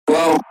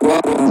Your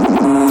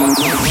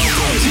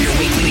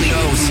weekly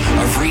dose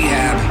of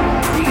rehab.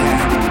 We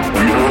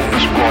hope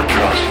this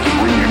broadcast to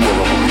bring you a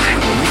revolution.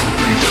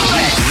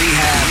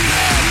 Rehab.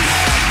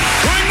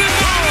 Bring the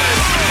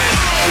noise!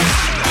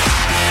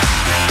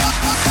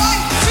 1,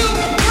 2,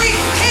 3,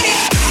 hit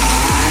it!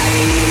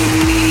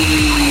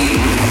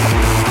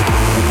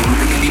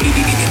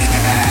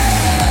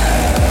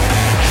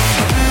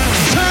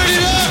 Turn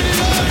it up!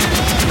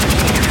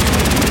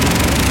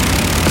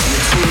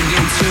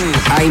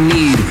 I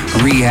need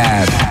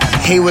rehab.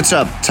 Hey, what's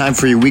up? Time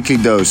for your weekly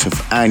dose of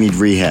I Need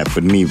Rehab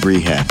with me,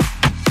 Rehab.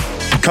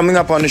 Coming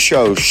up on the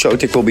show,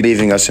 Showtek will be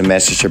leaving us a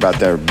message about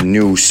their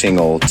new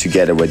single,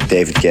 Together with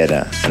David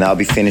Guetta, and I'll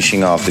be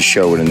finishing off the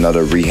show with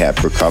another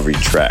Rehab recovery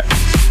track.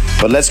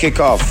 But let's kick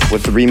off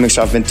with the remix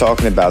I've been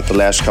talking about the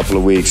last couple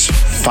of weeks,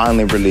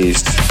 finally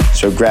released,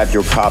 so grab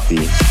your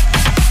copy.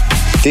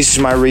 This is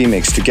my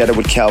remix together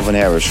with Calvin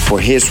Harris for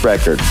his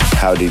record,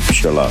 How Deep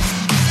Is Your Love.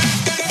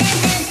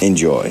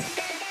 Enjoy.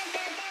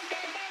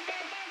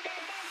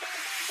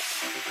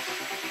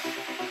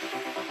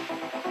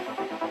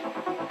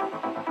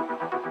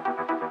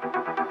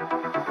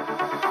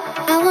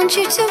 I want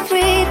you to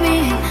breathe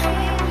me.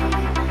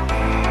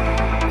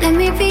 Let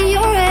me be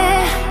your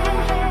air.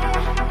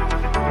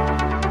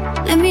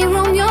 Let me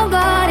roam your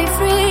body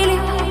freely.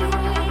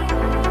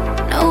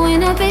 No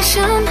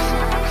inhibition,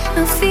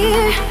 no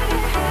fear.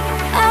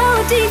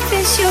 How deep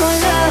is your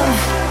love?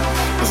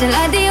 Is it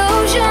like the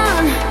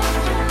ocean?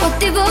 What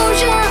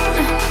devotion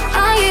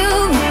are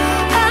you?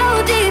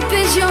 How deep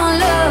is your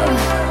love?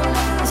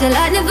 Is it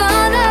like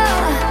Nirvana?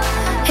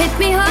 Hit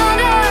me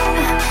harder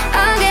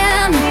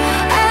again.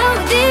 How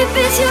deep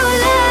is your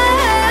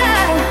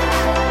love?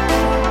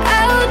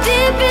 How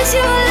deep is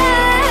your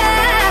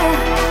love?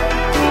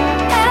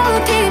 How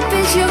deep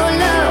is your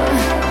love?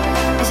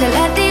 Is it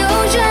like the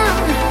ocean?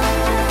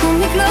 Pull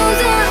me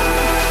closer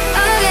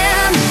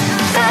again.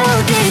 How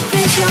deep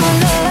is your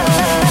love?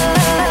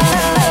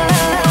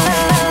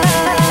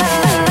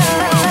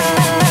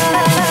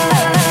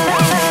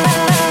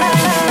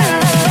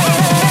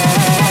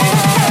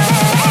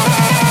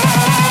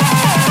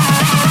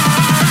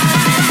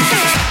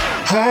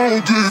 How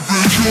deep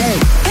is your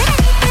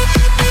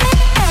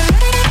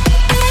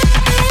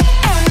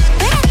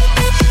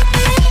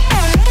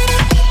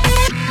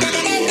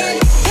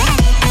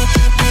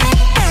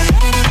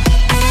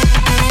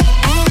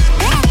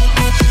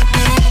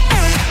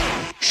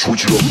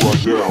switch it up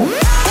right now.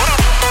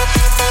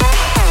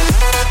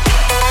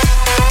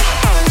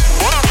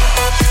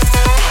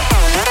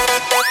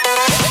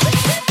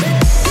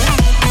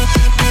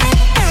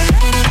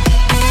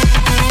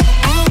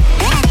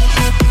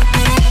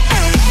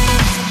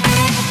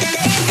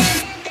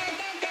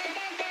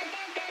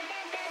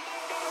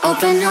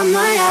 Open up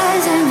my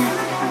eyes and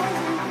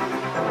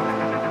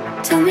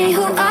tell me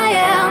who I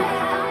am.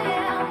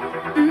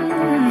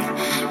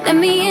 Let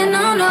me in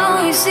on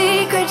all your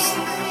secrets.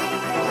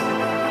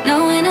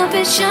 No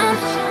inhibition,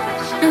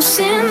 no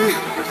sin.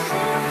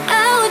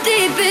 How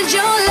deep is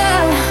your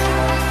love?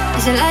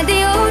 Is it like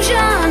the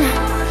ocean?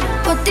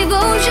 What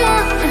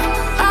devotion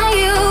are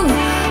you?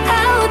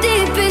 How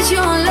deep is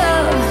your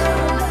love?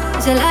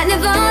 Is it like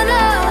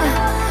Nirvana?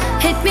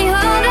 Hit me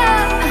harder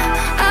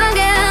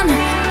again.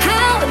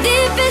 How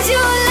deep is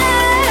your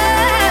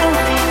love?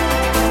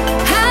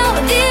 How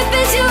deep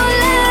is your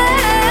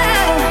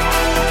love?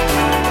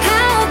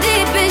 How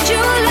deep is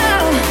your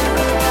love?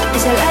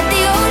 Is it like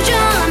the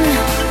ocean?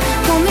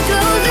 Pull me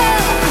closer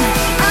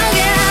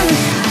again.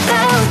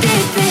 How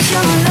deep is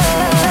your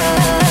love?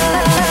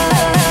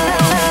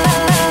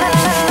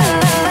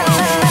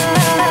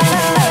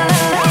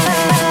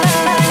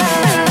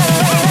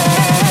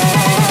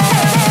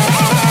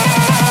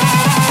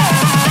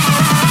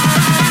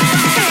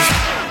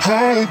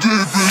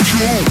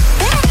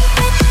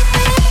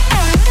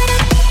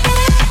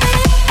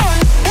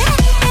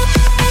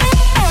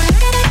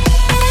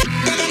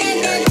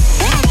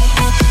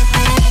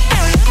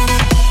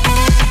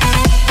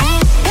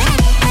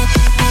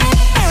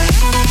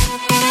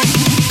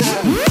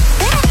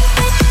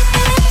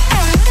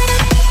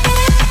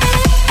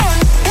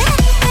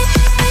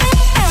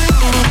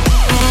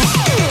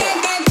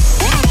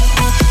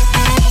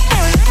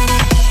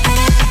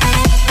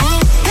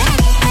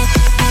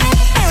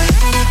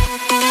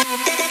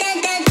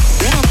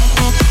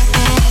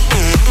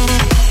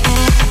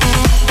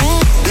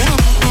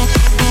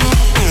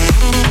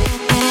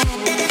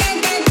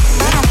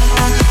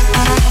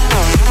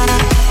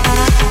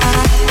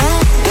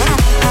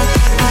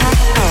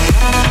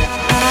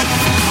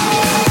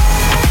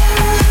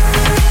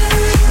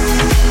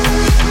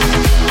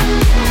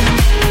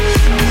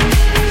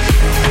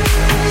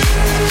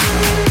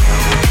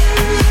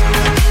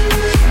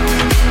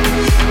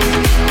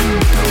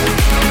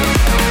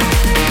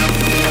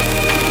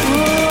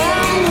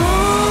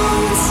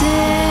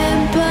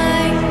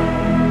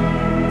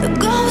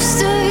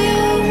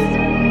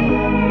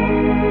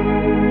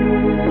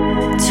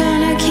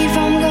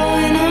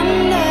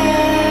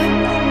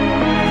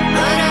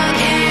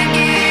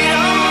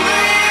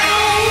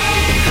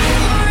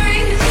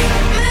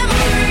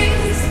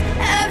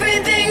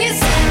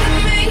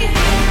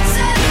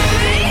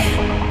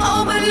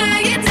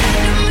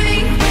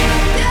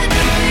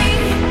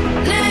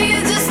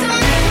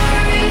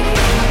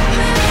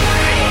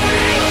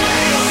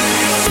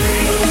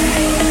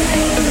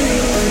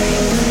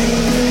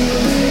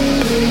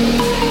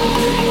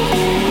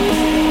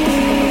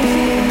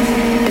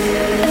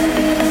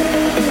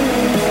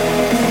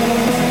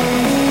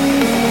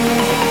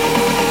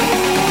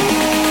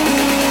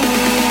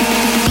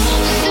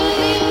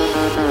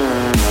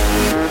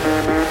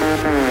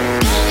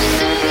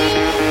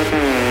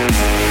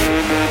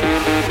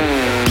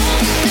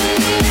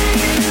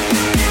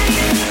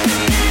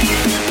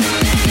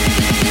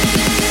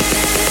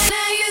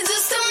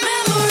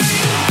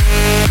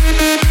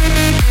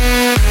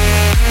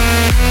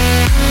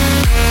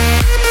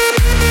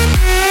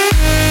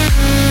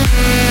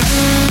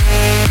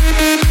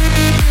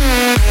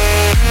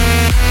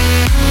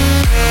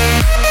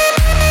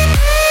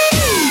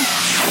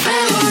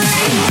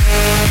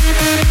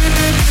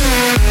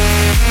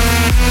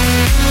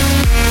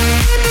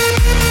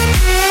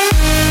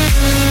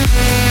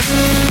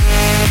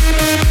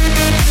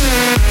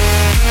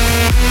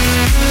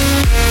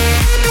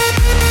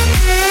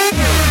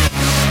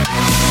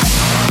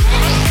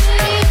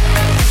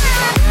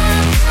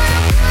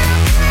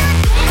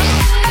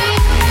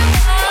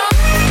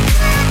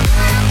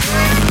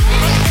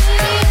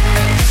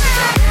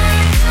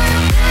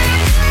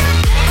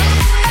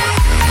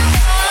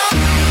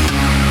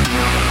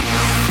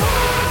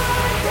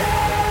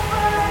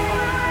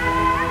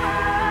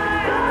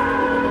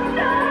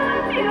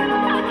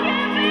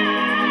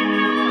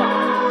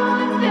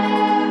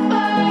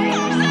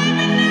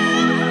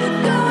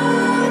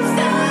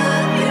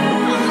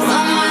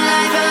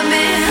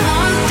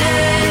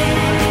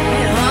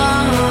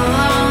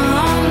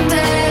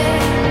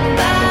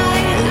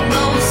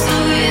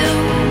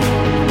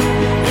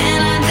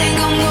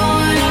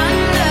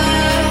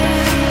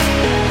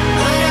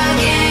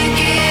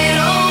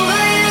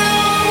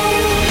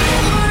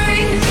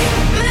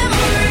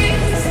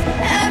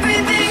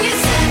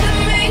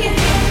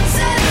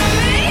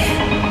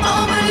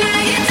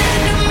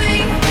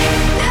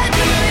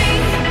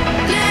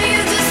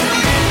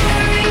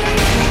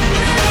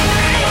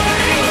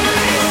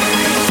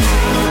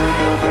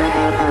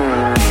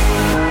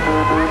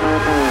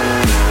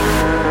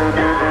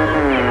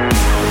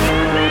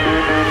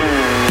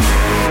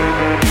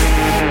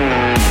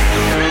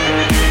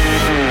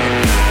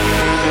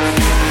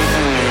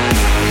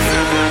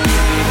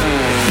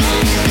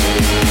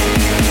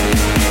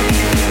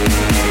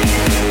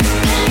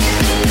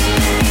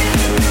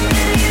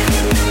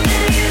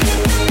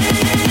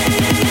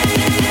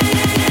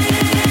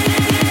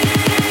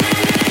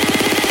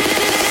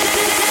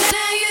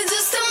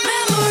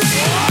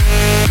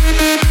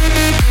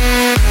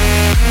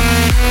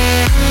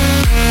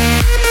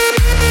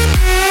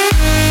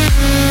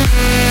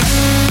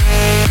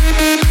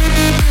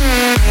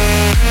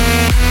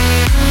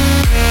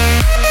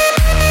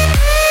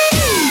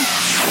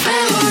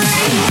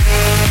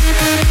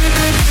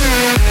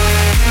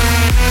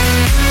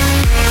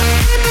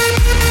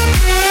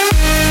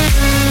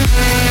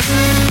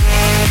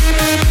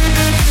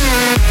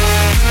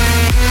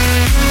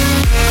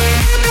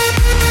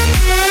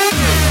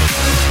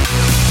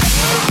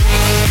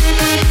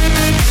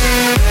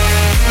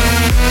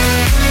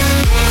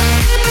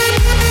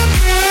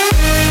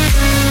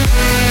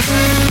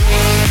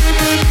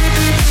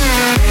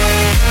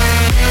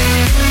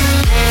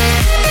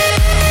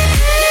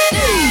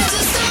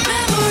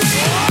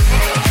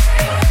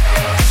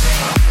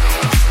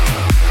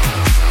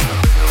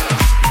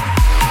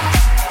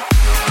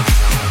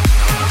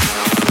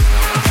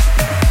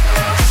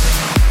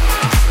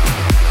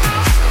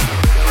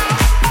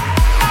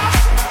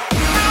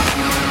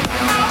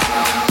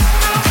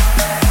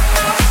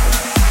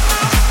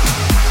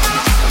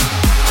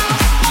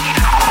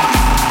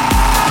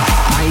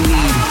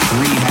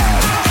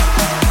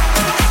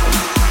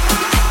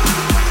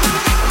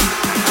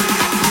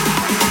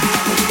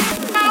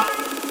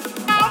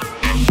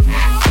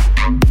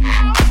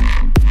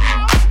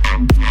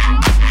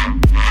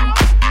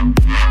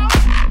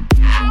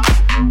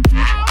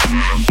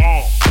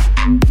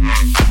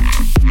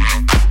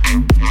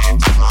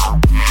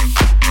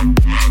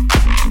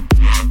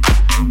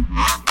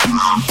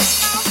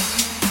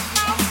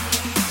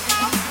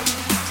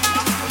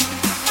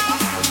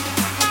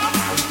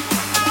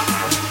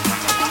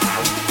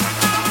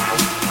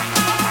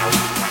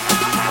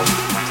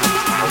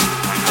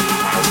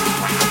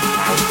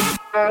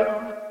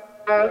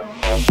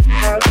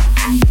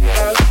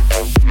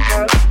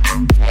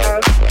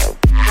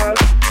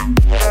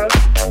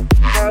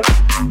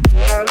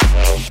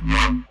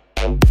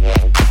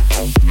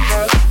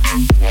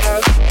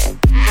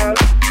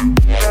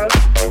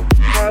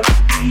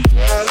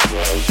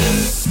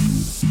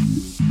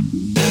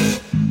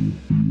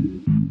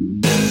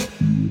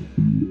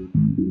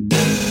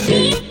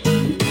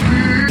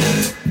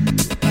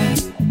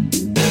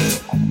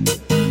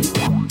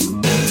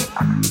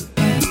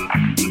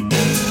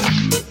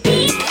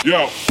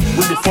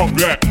 funk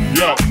back,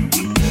 yo.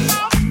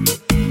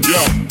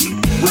 Yo,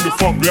 bring the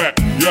funk back,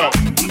 yo.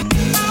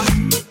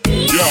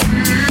 Yo,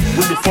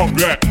 bring the funk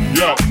back,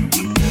 yo.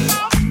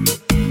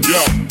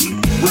 Yo,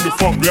 bring the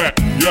funk back,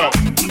 yo.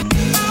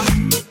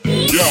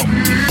 Yo,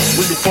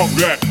 bring the funk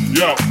back,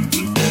 yo.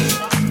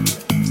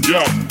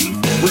 Yo,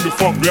 bring the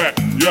funk back,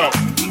 yo.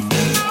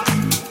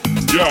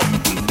 Yo,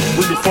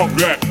 bring the funk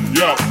back,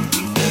 yo.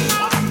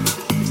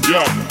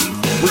 Yo,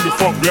 bring the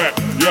funk back,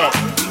 yo.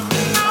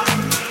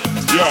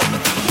 Yo,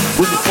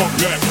 bring the funk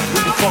back,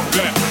 bring the funk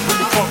back, bring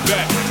the funk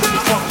back, bring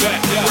the funk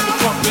back, yeah, bring the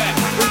funk back,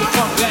 bring the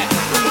funk back,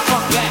 bring the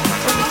funk back,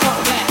 bring the funk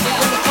back, yeah,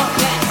 bring the funk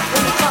back, bring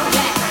the funk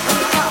back,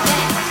 bring the funk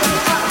back, bring the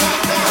funk back, yeah,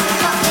 bring the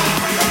funk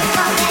back, bring the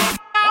funk back.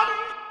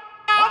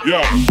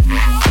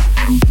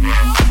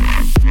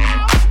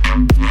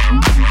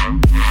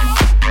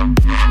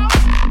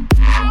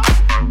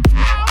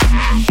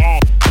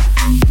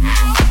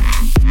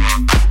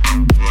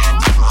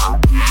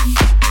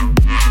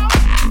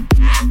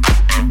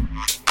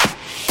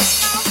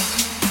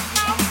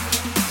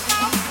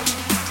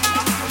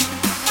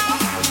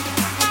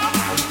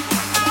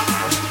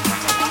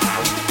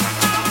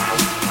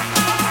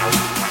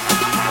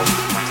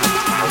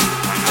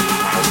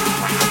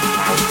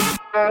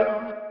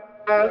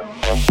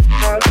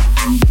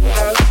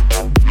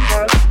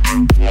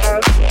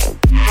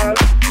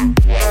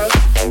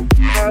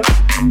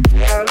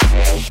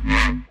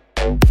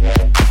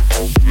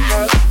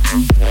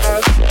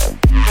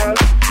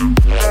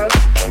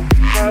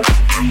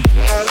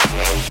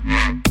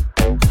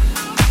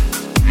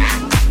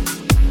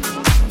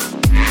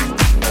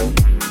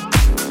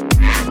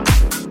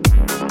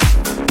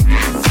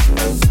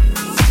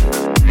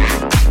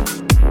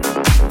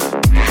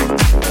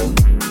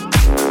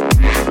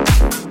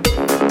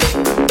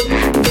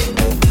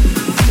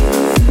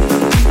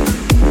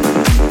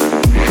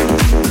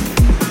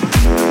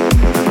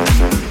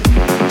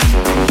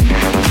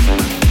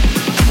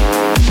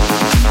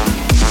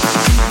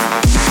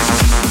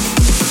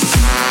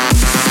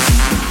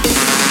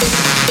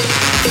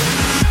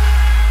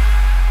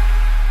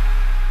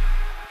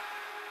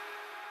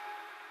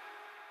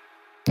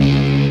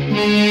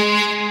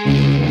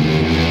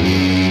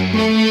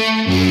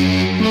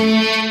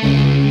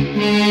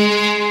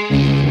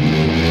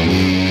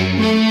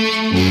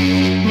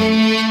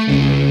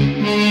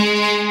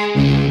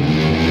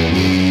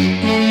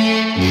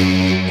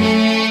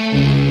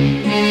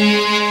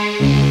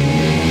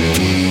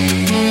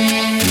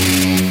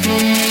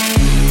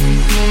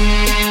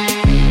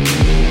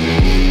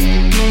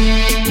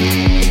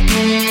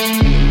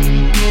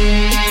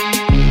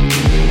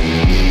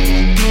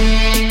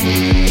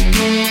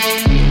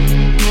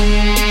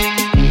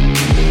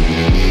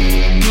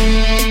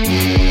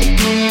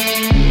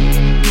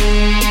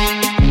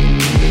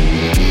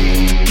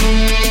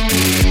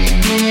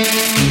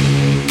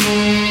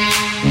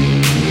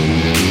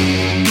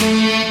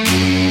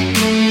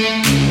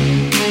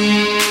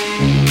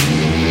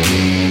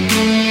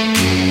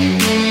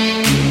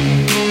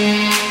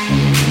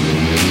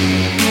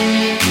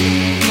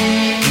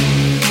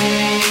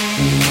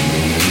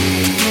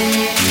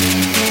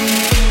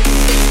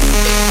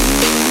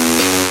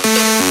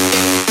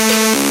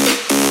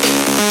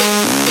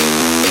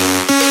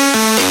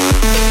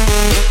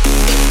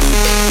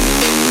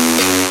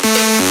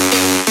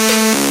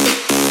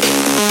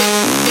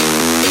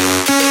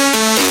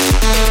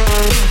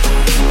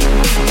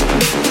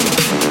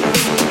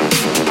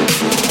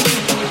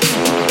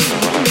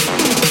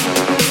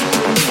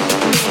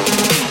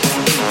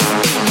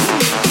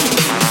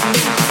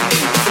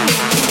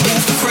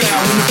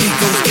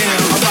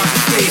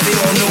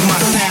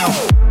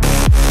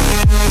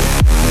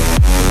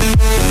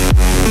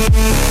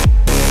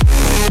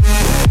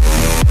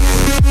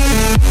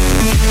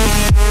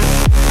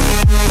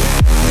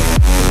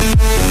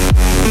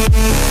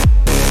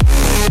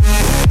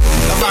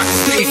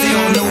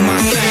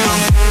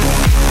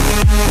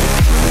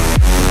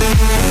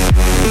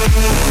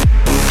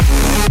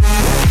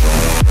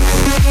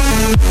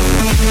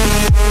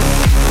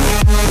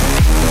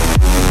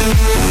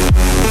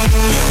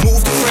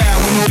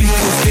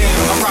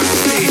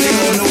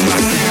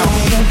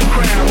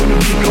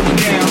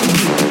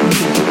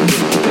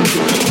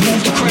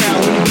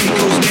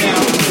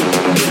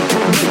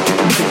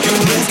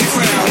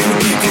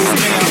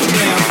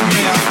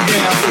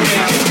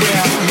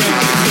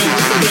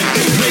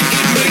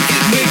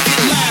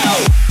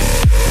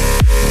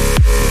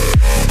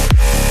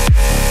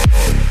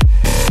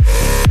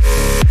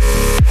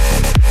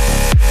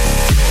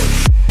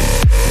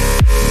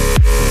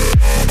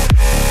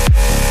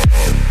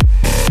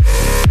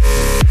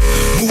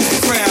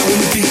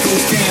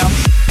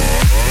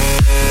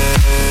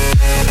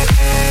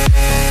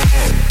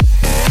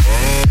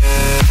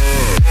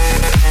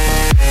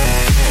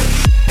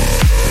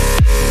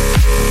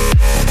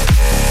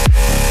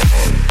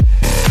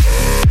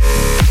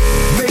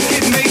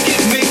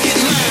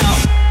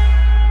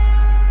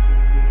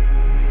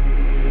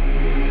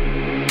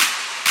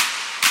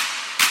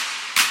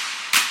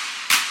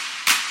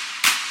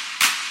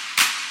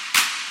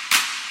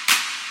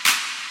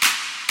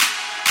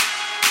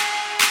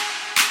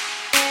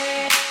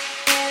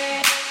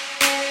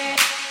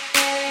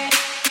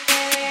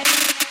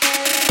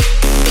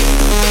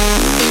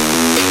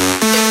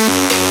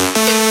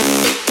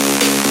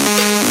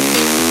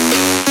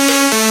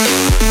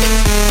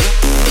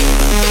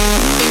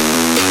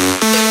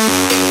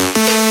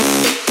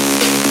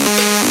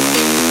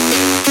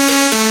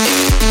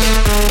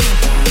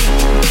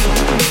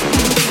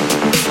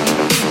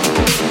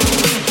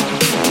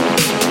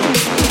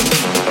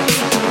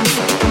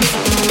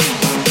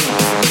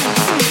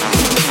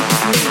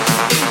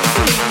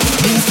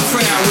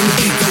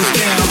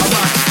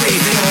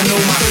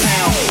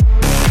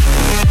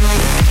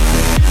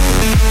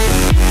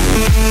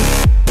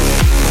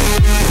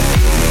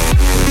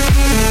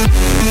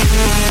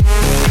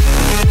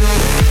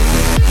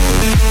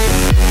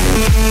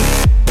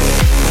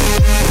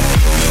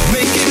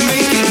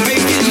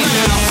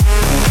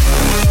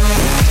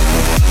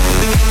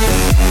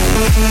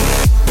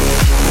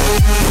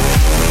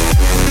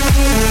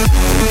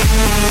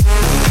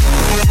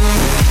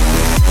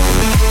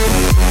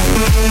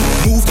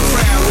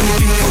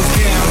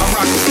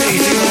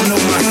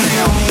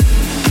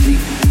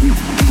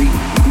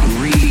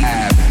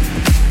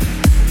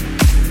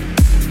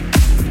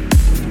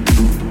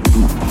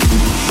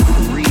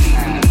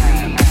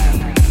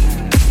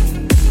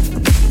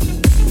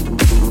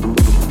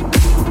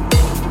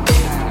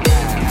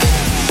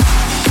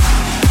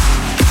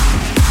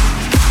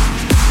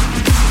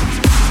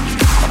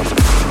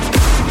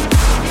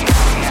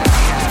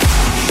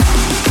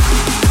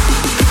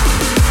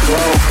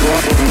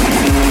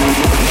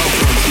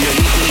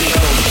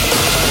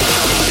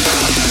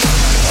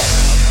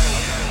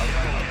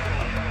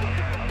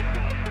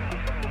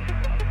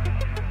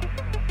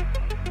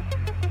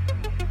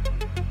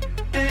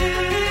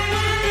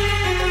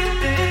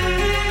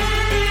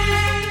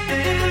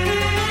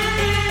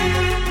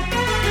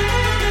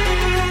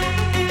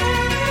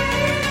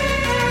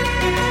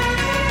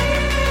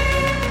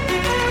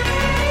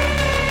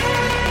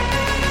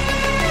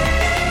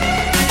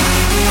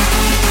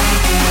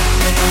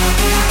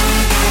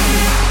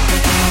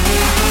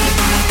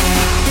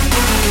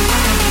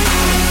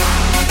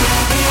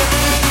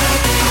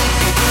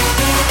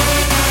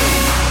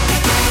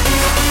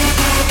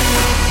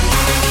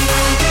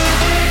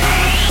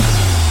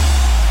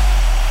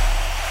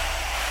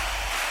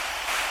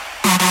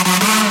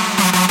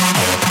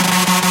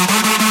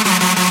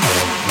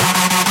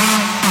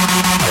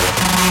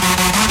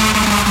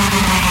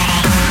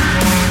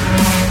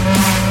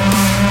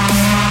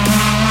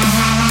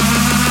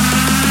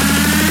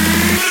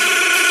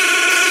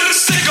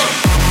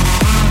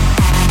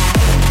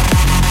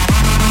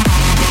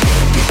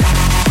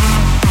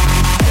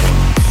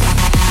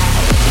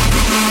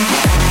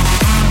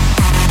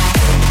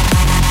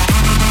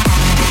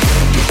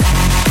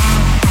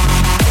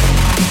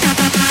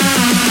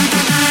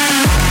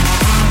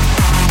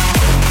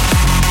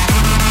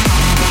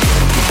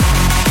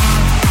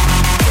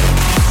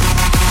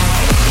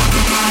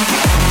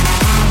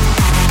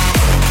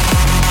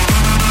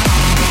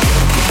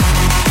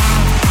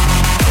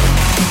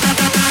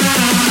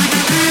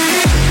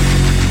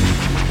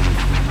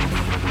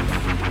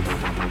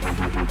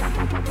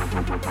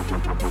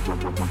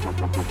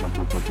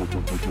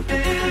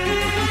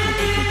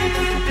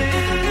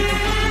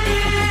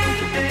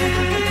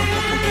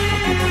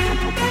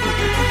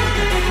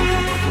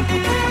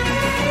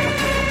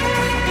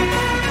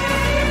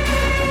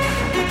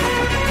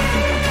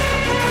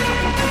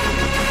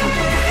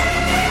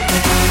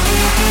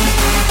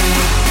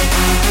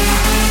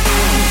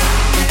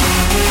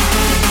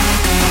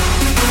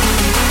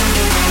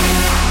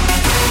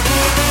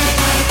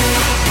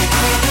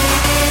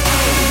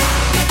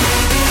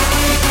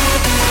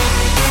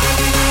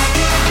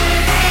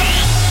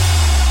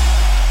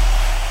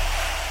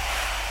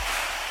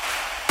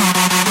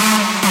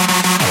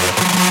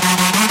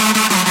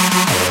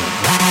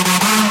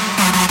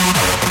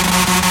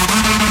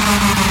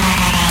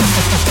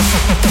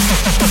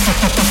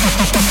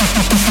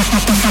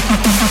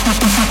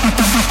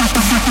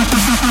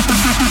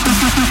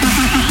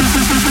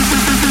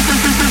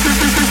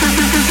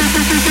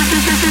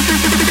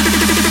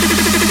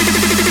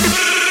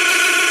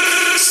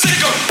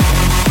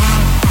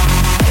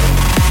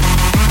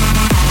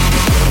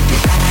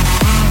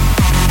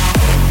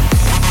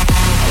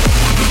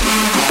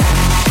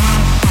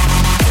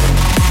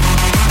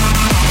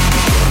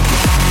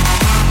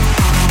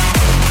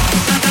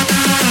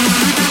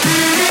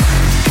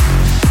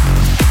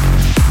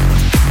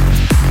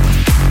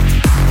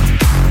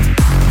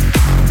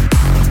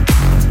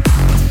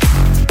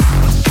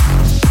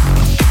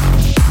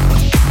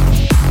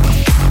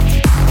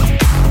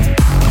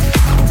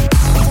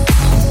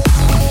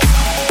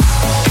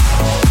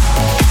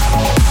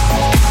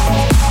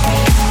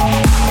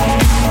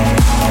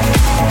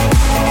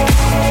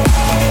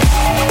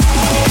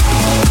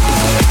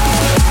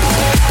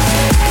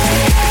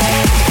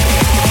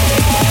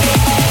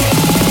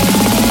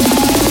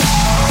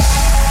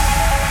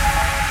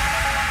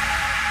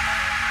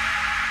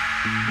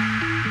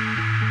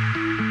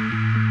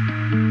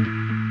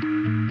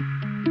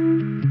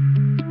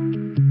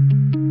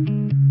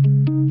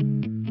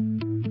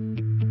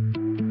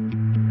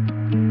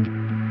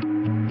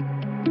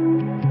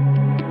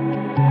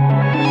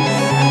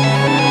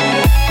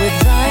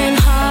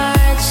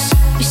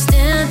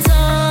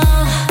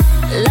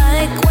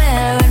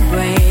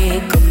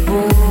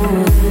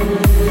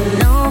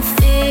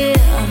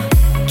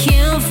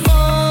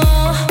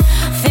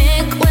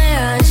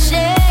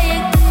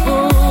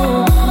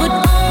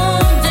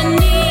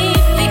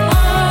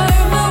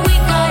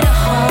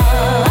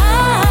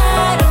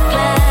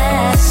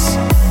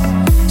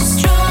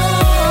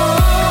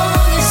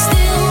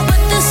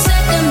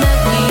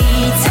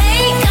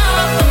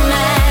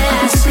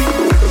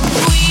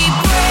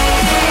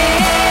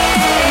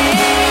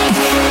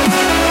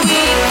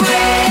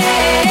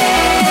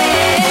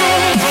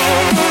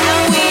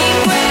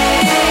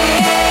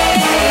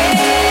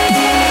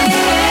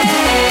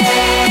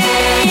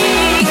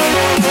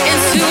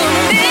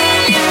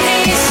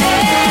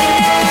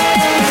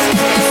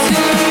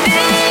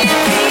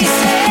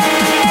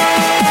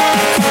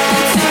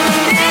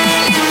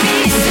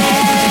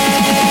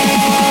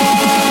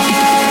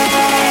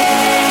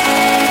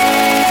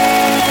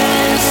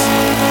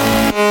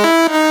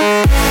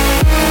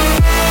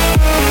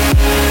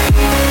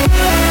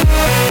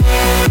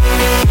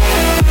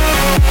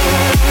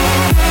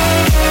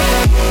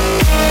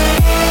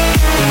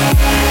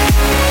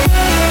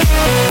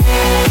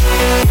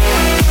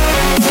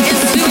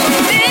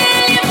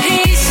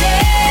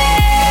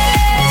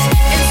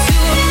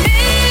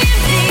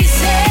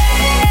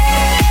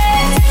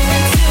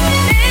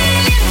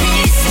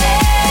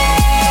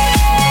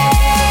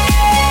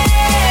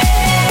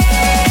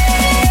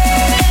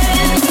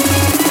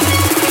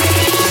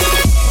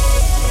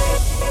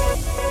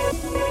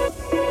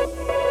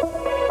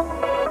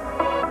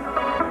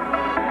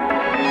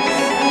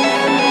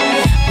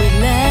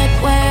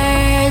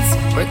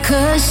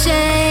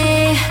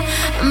 Ricochet,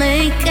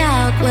 make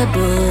out we're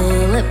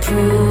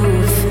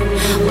bulletproof.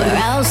 We're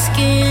our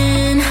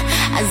skin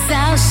as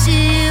our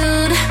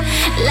shield,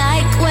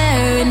 like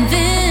we're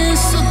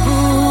invincible.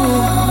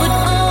 But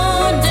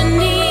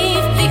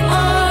underneath the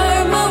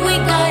armor, we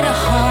got a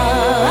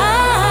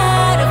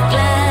heart of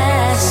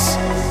glass.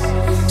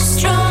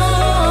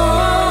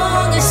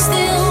 Strong as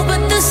steel,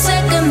 but the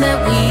second that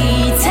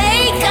we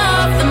take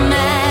off the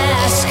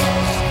mask,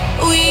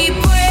 we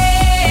break.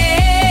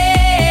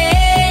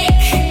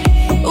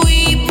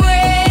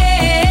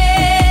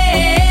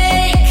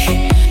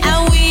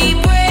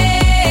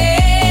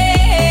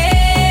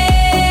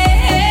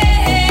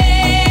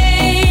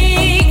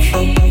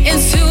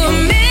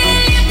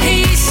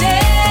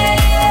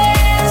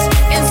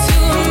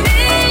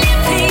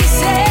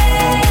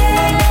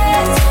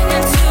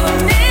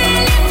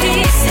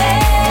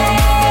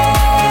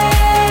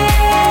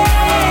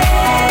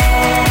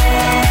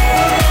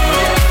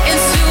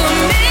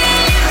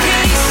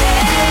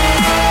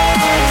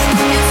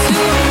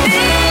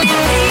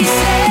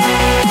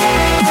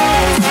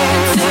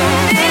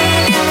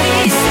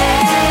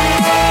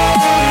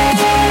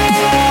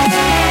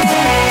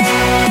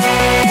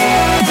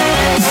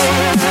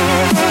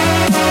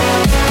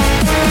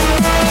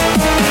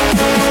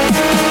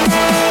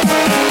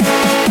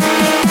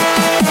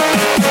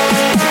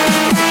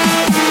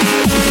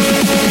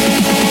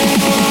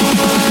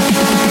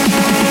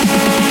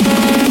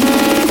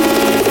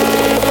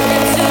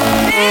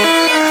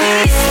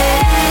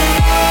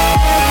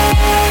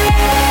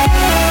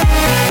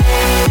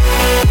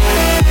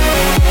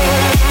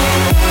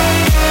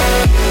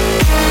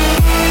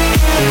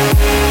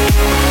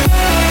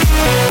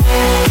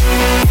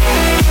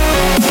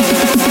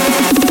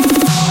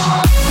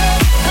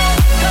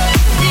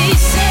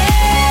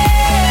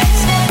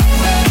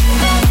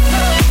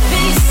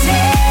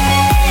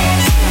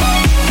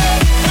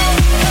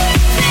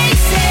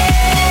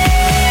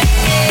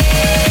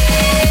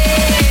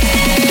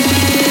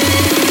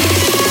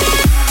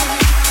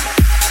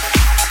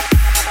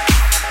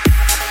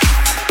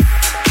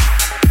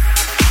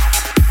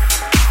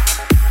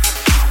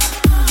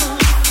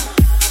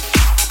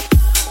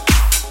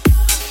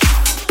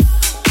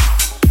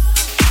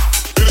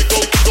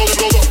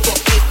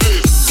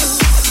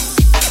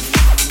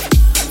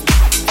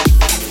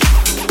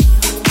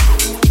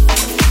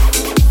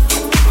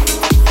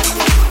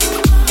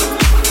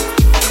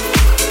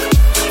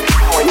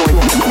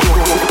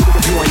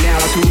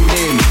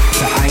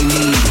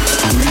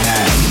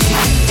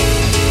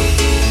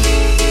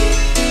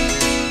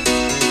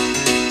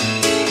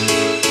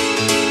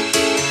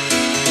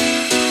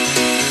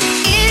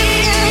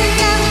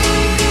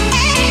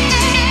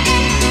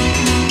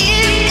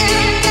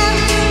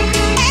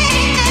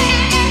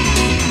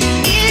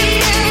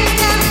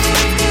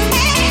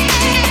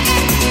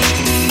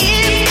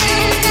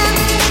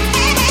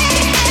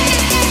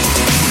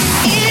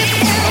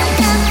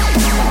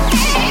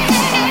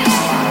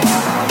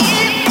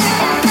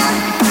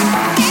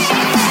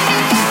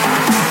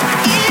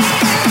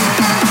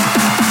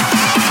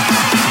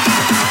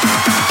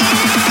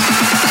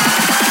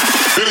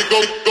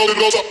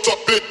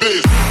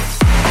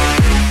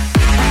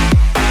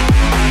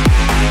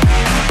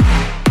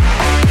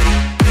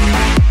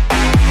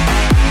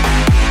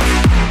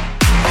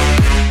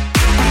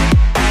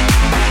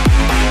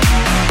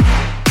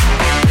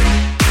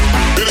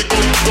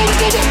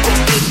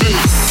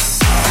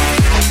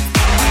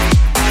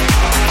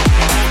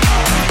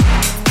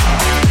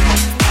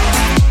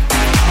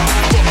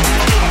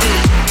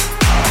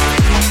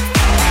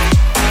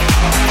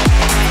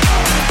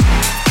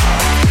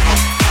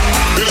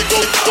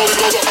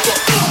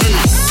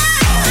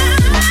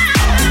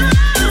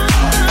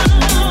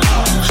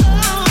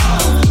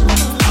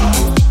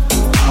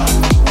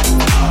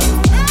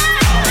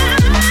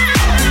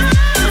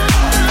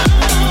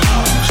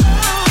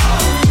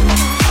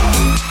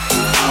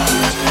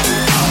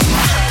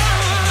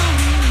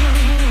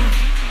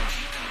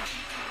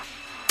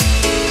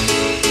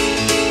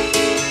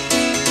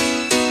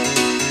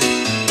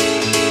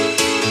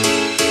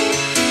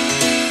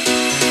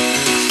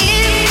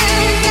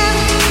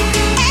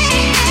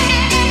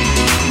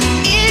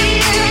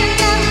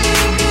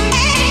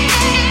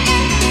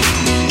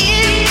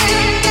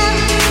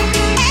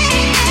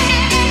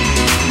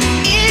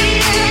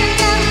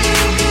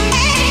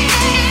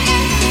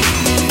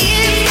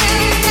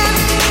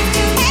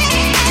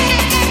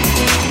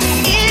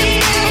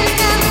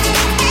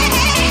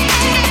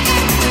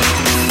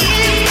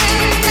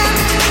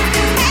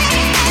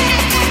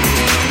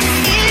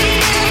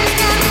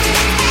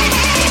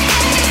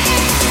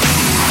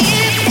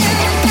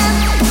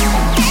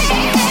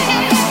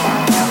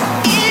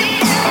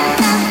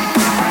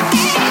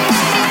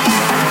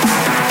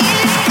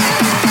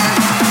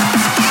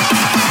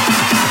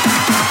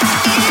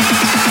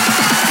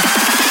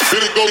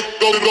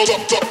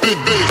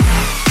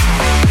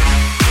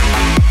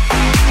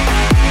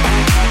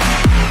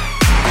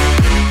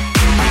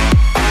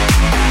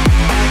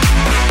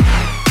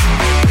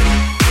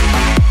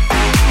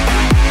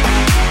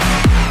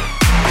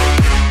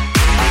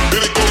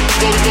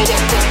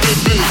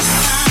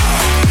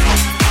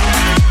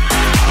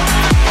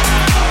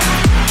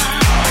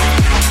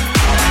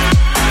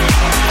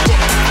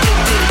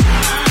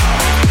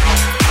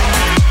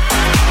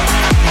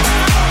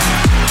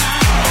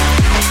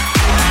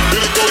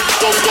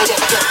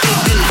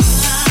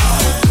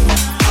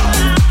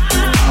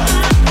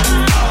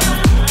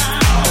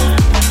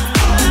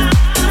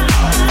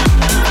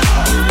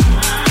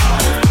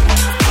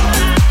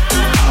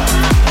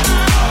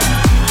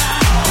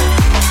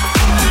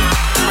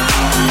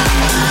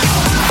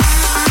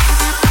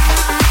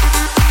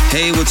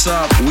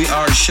 what's up? We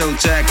are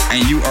Showtek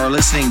and you are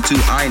listening to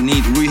I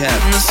Need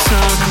Rehab.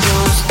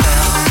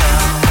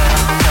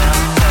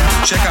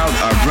 Check out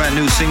our brand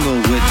new single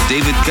with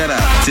David Guetta.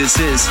 This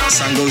is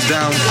Sun Goes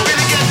Down.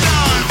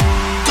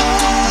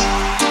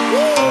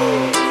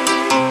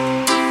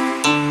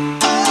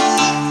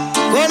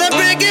 Wanna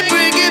break it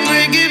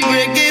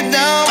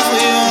down for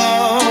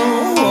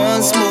you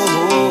once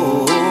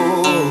more.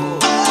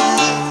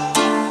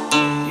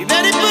 You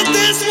better put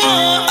this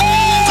one.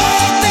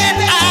 All that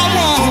I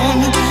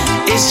want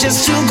is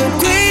just to go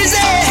crazy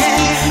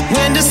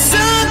when the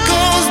sun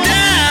goes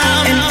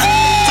down. And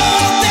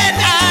all that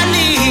I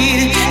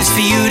need is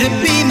for you to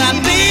be my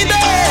baby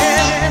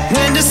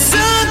when the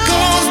sun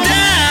goes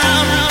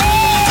down.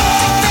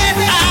 All that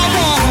I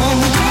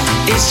want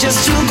is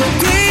just to go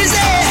crazy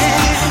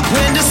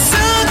when the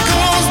sun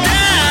goes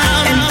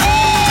down. And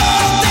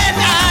all that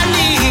I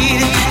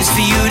need is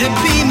for you to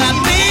be my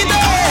baby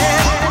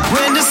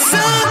when the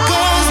sun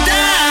goes down.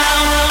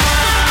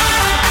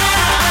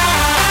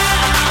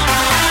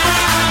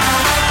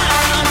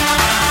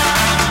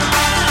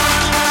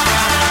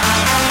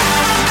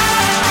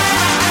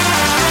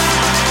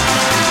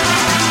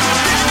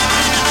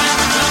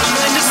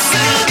 When the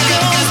sun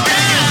goes down.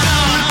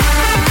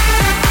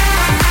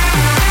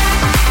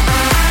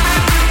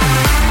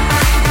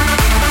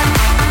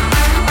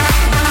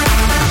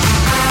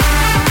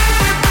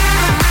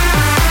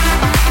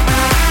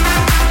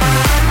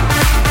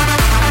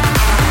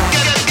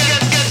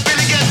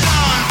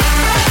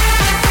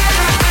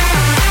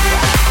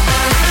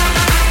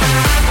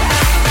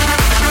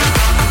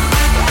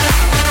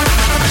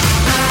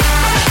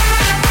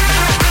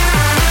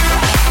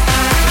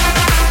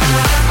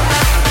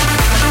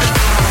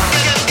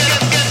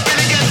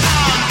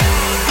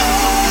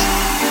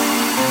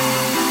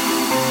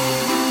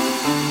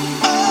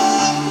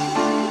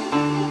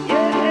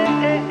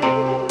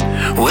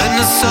 When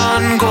the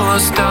sun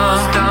goes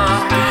down,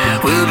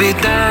 we'll be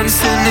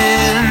dancing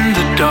in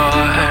the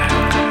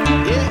dark.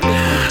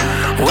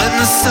 When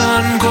the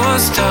sun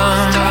goes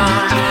down,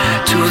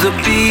 to the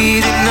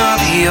beating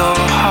of your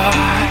heart.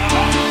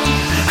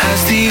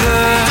 As the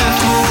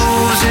earth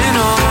moves in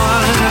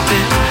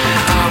orbit,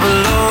 I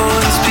will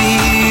always be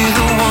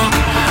the one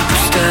who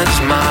stands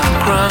my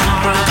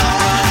ground.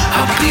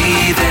 I'll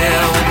be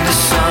there when the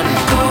sun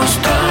goes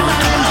down.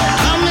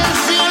 I'm gonna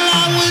sing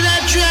along with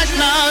that track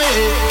now,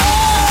 yeah.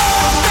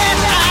 All that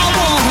I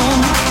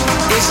want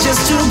is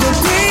just to go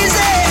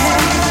crazy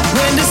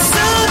when the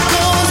sun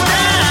goes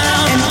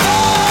down. And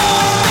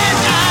all that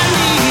I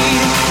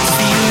need is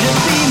for you to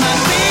be my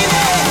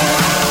baby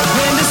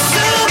when the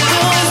sun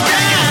goes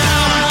down.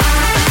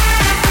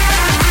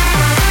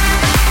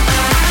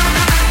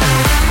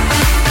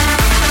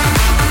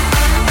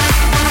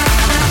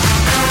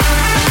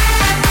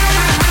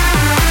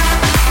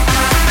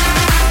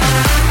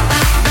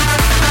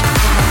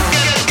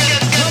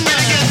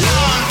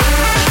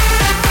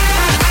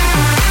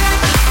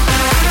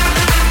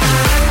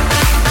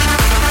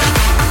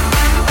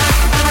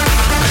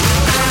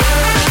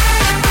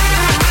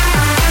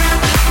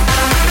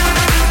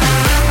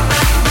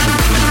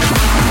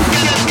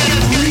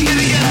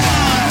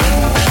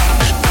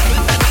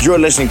 You're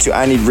listening to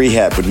I Need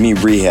Rehab with me,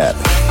 Rehab.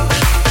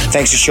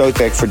 Thanks to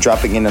Showtek for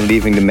dropping in and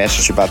leaving the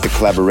message about the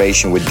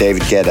collaboration with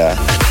David Guetta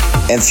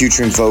and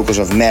featuring vocals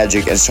of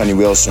Magic and Sonny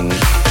Wilson.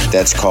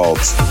 That's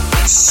called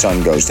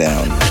Sun Goes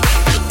Down.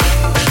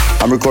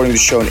 I'm recording the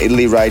show in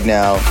Italy right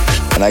now,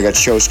 and I got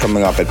shows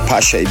coming up at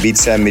Pasha,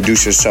 Ibiza,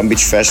 Medusa, Sun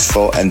Beach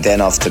Festival, and then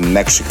off to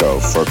Mexico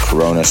for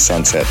Corona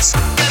Sunsets.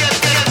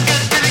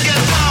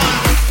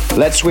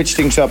 Let's switch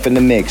things up in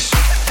the mix.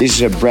 This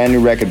is a brand new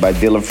record by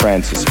Dylan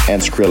Francis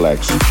and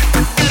Skrillex.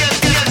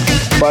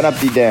 Fun up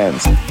the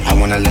dance. I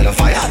want a little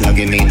fire, now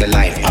give me the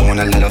light. I want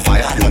a little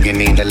fire, now give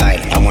me the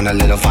light. I want a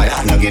little fire,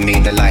 now give me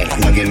the light.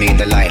 Now give me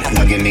the light,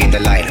 now give me the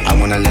light. I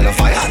want a little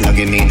fire, now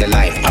give me the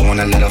light. I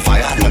want a little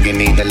fire, now give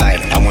me the light.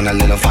 I want a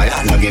little fire,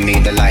 now give me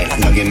the light.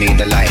 Now give me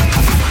the light.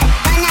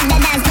 Burn up the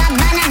dance,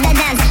 burn up the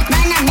dance,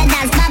 burn up the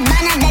dance,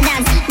 burn up the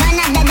dance, burn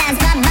up the dance,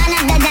 burn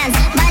up the dance,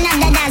 burn up the dance, burn up the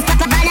dance,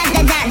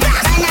 burn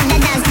up the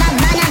dance,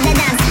 burn up the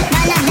dance,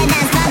 burn up the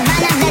dance,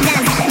 burn up the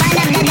dance, burn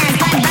up the dance, burn up the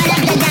dance, burn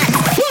up the dance.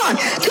 1,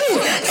 2,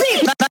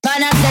 3, burn up the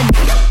burn up the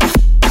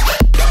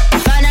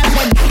burn up the burn up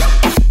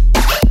the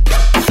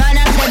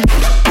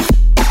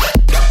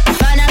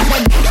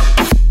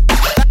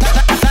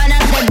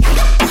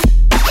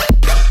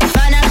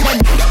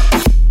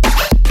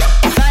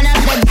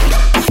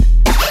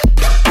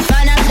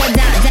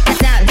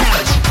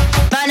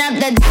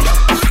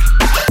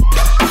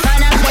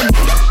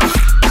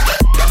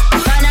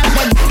up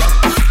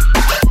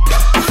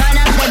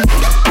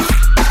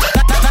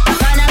the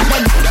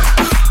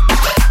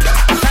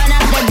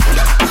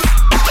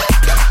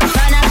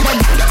burn up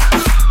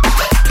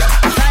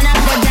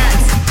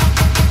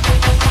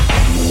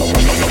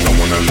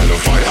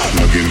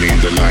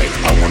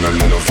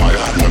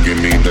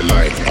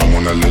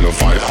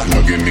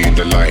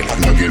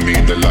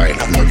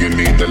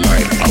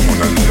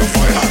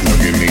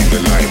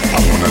the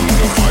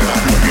fire,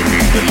 now give me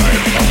the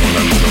light. I want a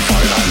little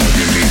fire, now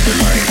give me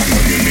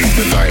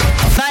the light.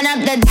 Burn up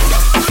the.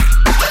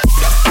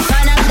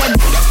 Burn up the.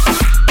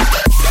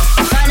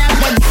 Burn up the. Burn up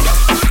the.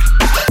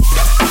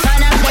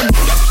 Burn up the.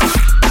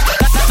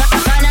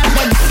 Burn up the. Burn up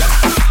the.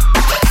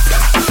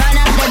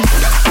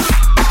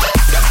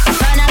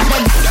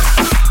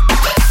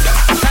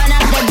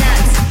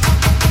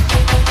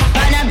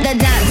 Burn up the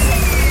dance.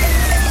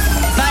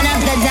 Burn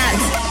up the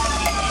dance.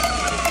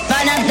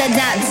 Burn up the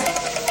dance.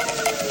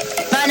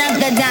 Burn up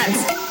the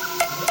dance.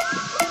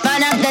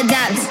 Burn up the dance. Burn up the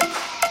dance.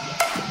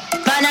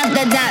 Burn up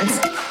the dance.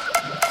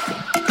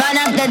 Burn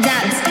up the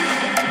dance.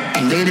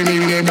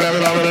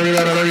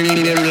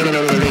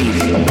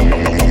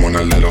 I want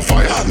a little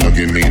fire, now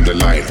give me the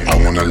light. I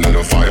want a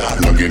little fire,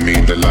 now give me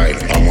the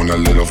light. I want a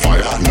little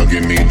fire, now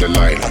give me the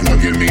light. Now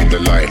give me the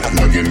light,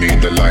 now give me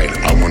the light.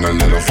 I want a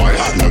little fire,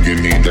 now give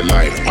me the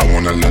light. I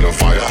want a little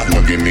fire,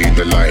 now give me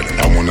the light.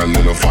 I want a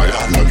little fire,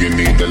 now give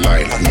me the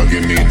light. Now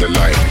give me the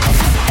light.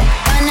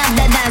 Burn up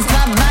the dance,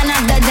 burn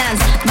up the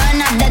dance,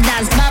 burn up the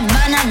dance,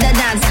 burn up the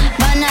dance,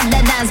 burn up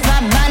the dance,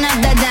 burn up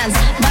the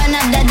dance, burn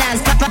up the dance,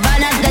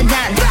 burn up the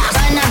dance,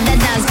 burn up the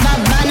dance,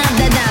 burn up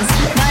the dance,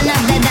 burn up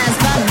the dance,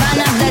 burn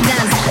up the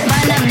dance,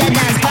 burn up the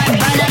dance,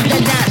 burn up the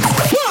dance.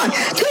 1,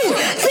 2,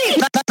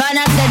 3, burn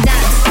up the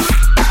dance,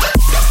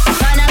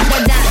 burn up the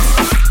dance,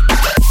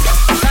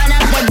 burn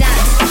up the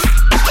dance,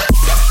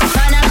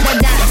 burn up the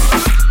dance,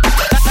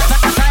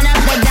 burn up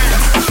the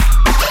dance,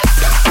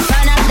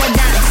 burn up the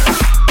dance.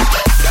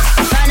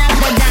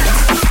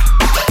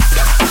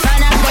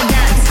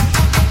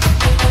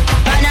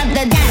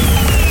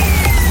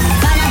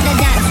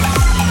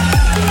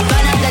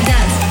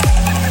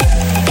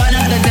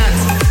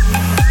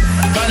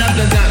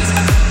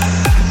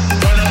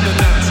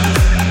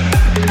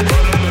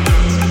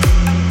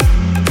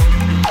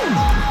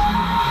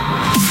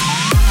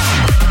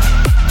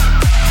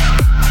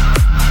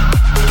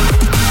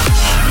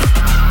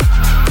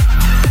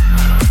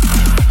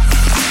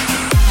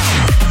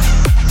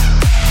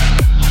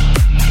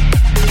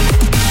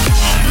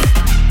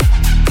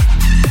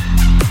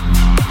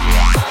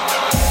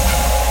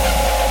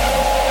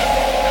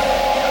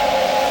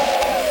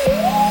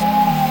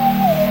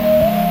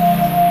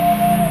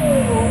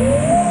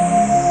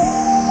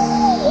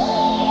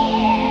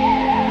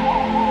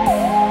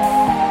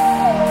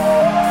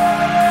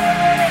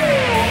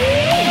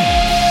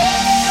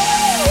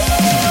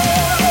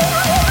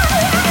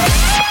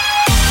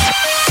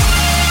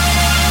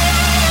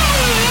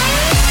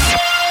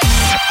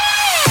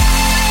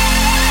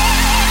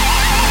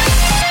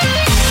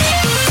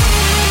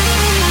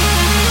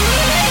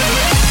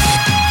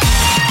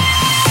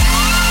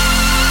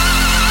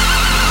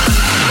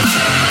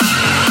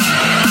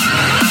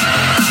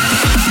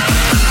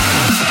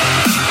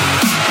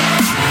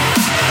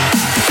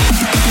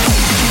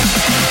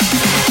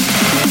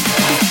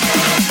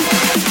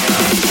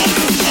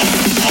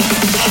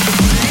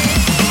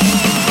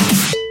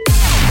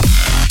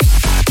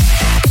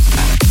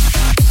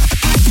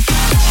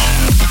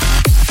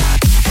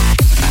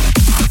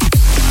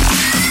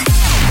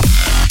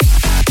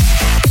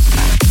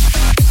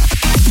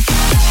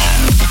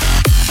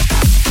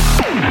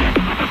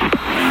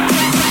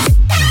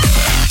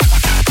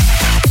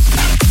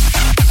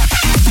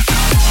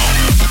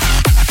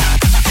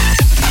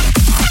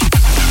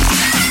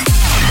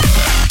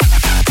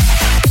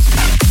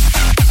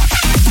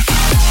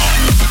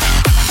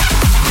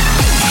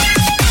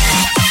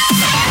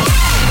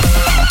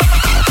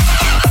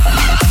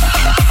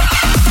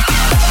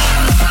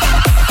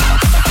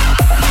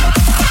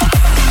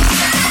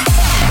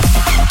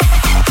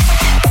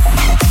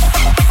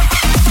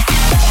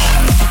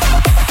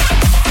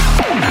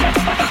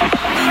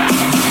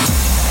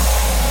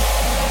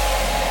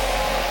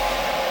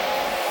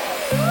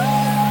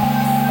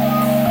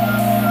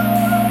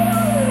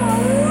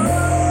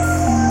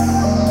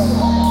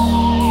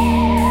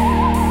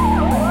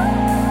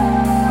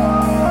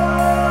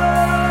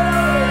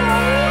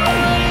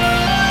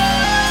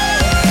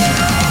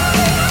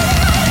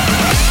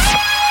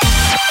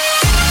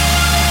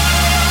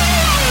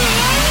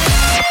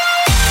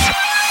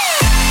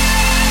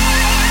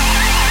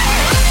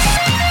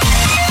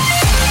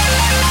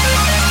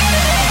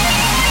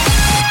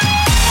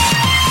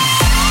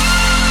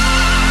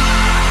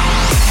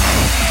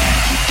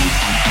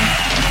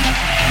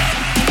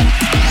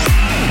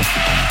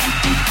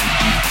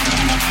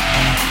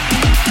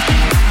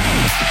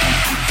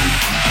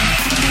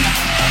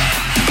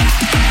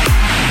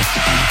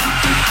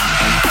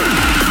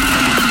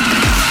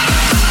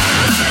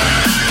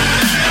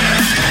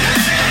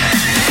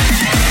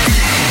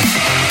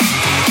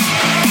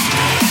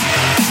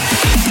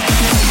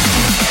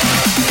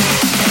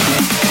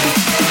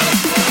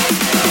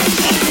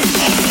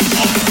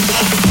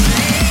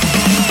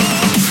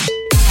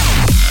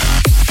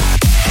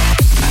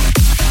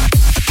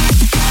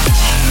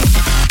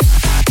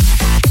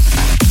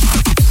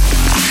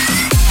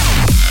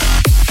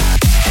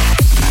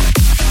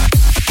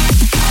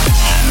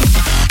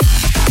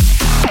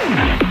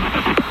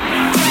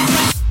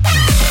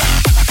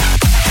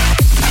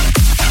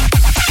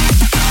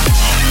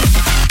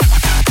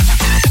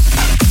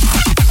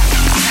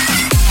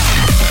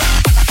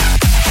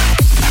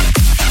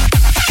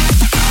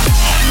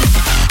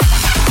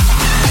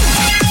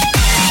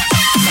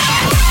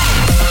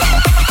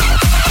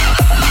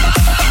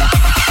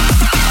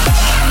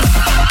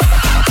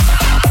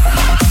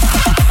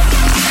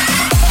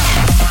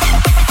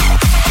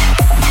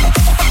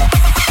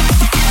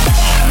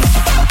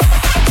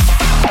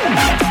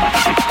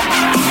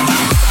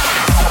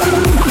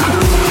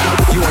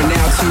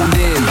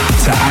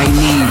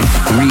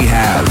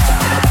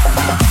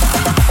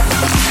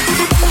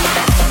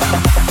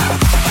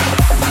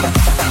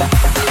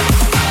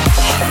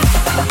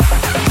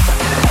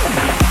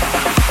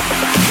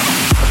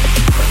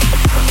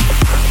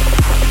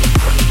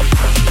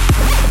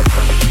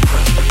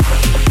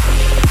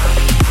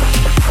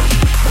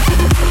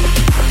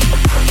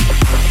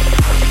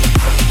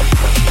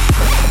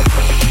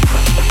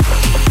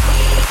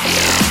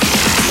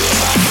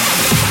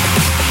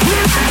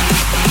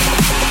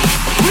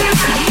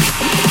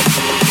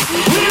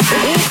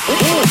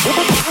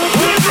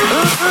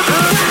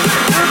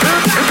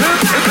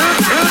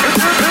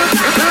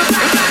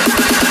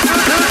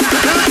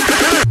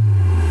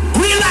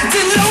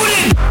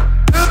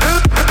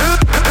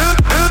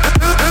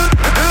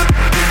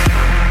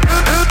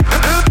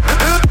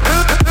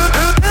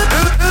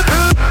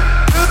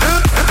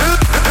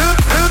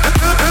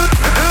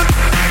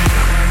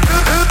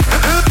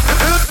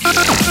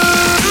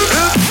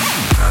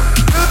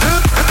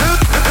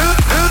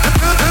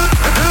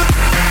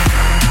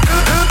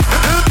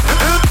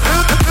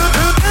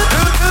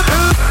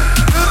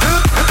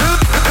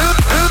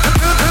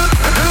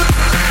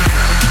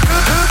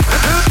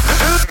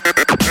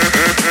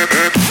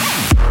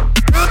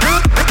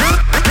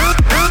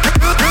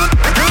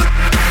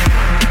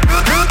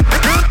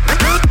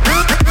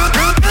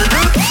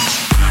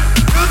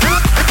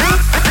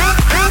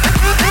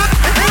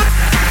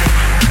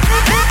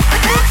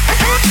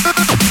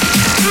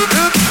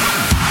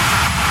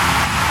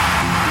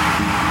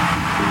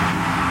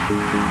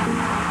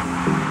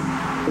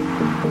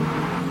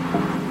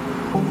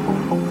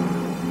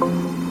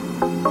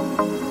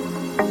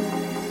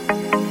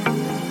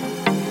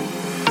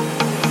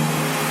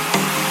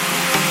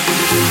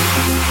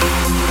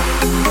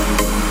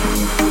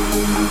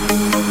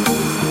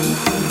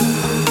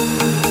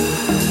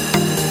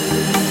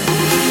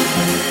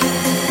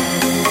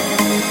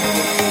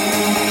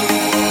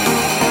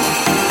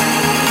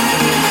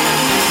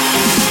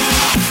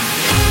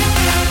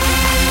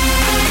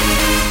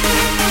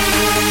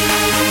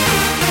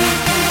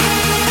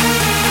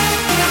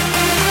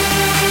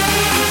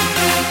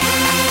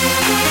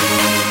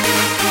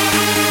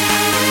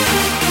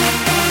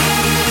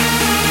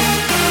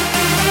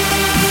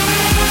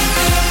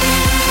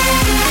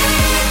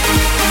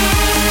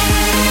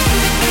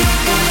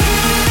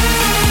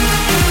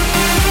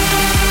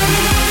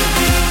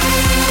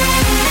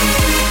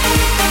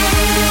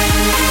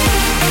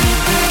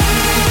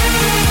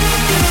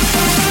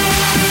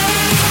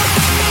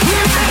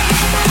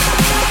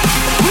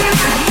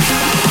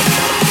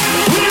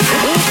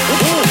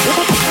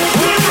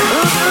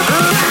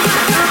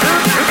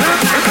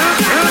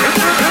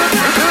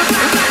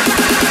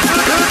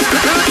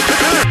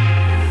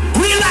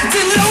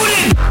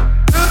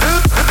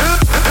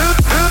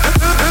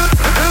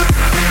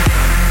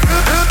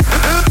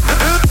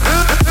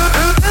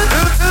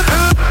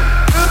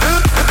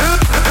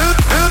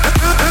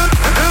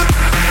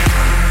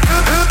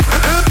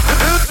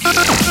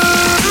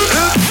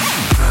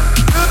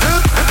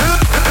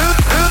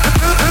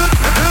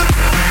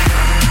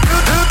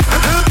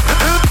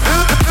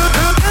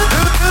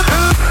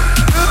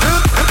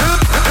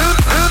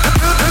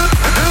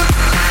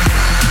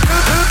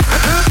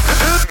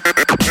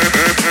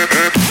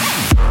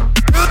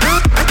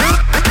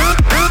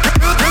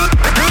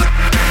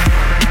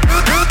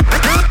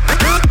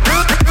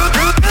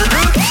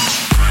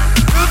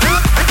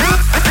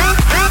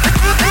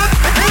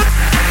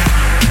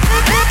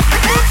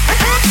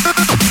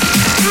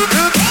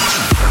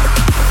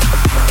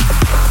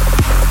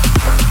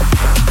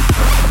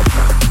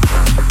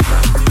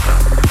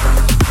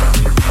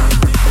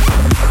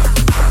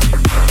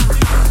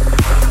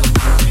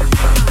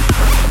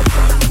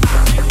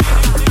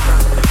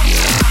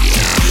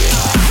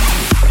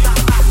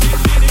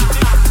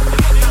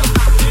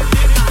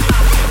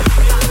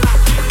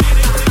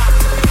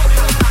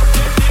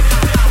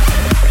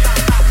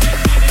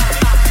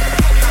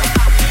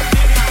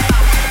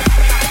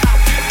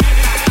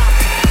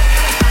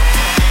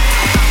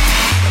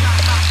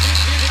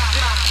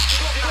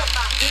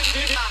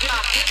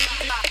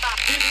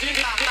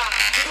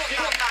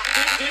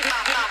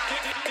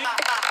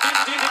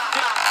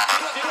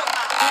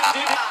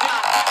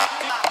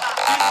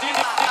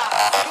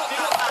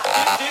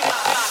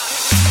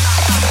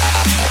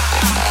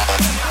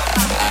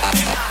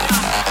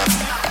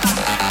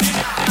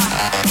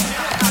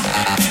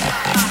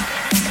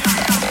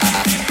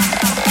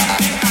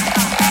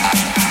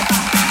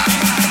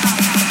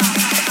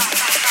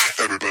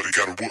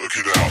 work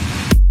it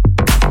out.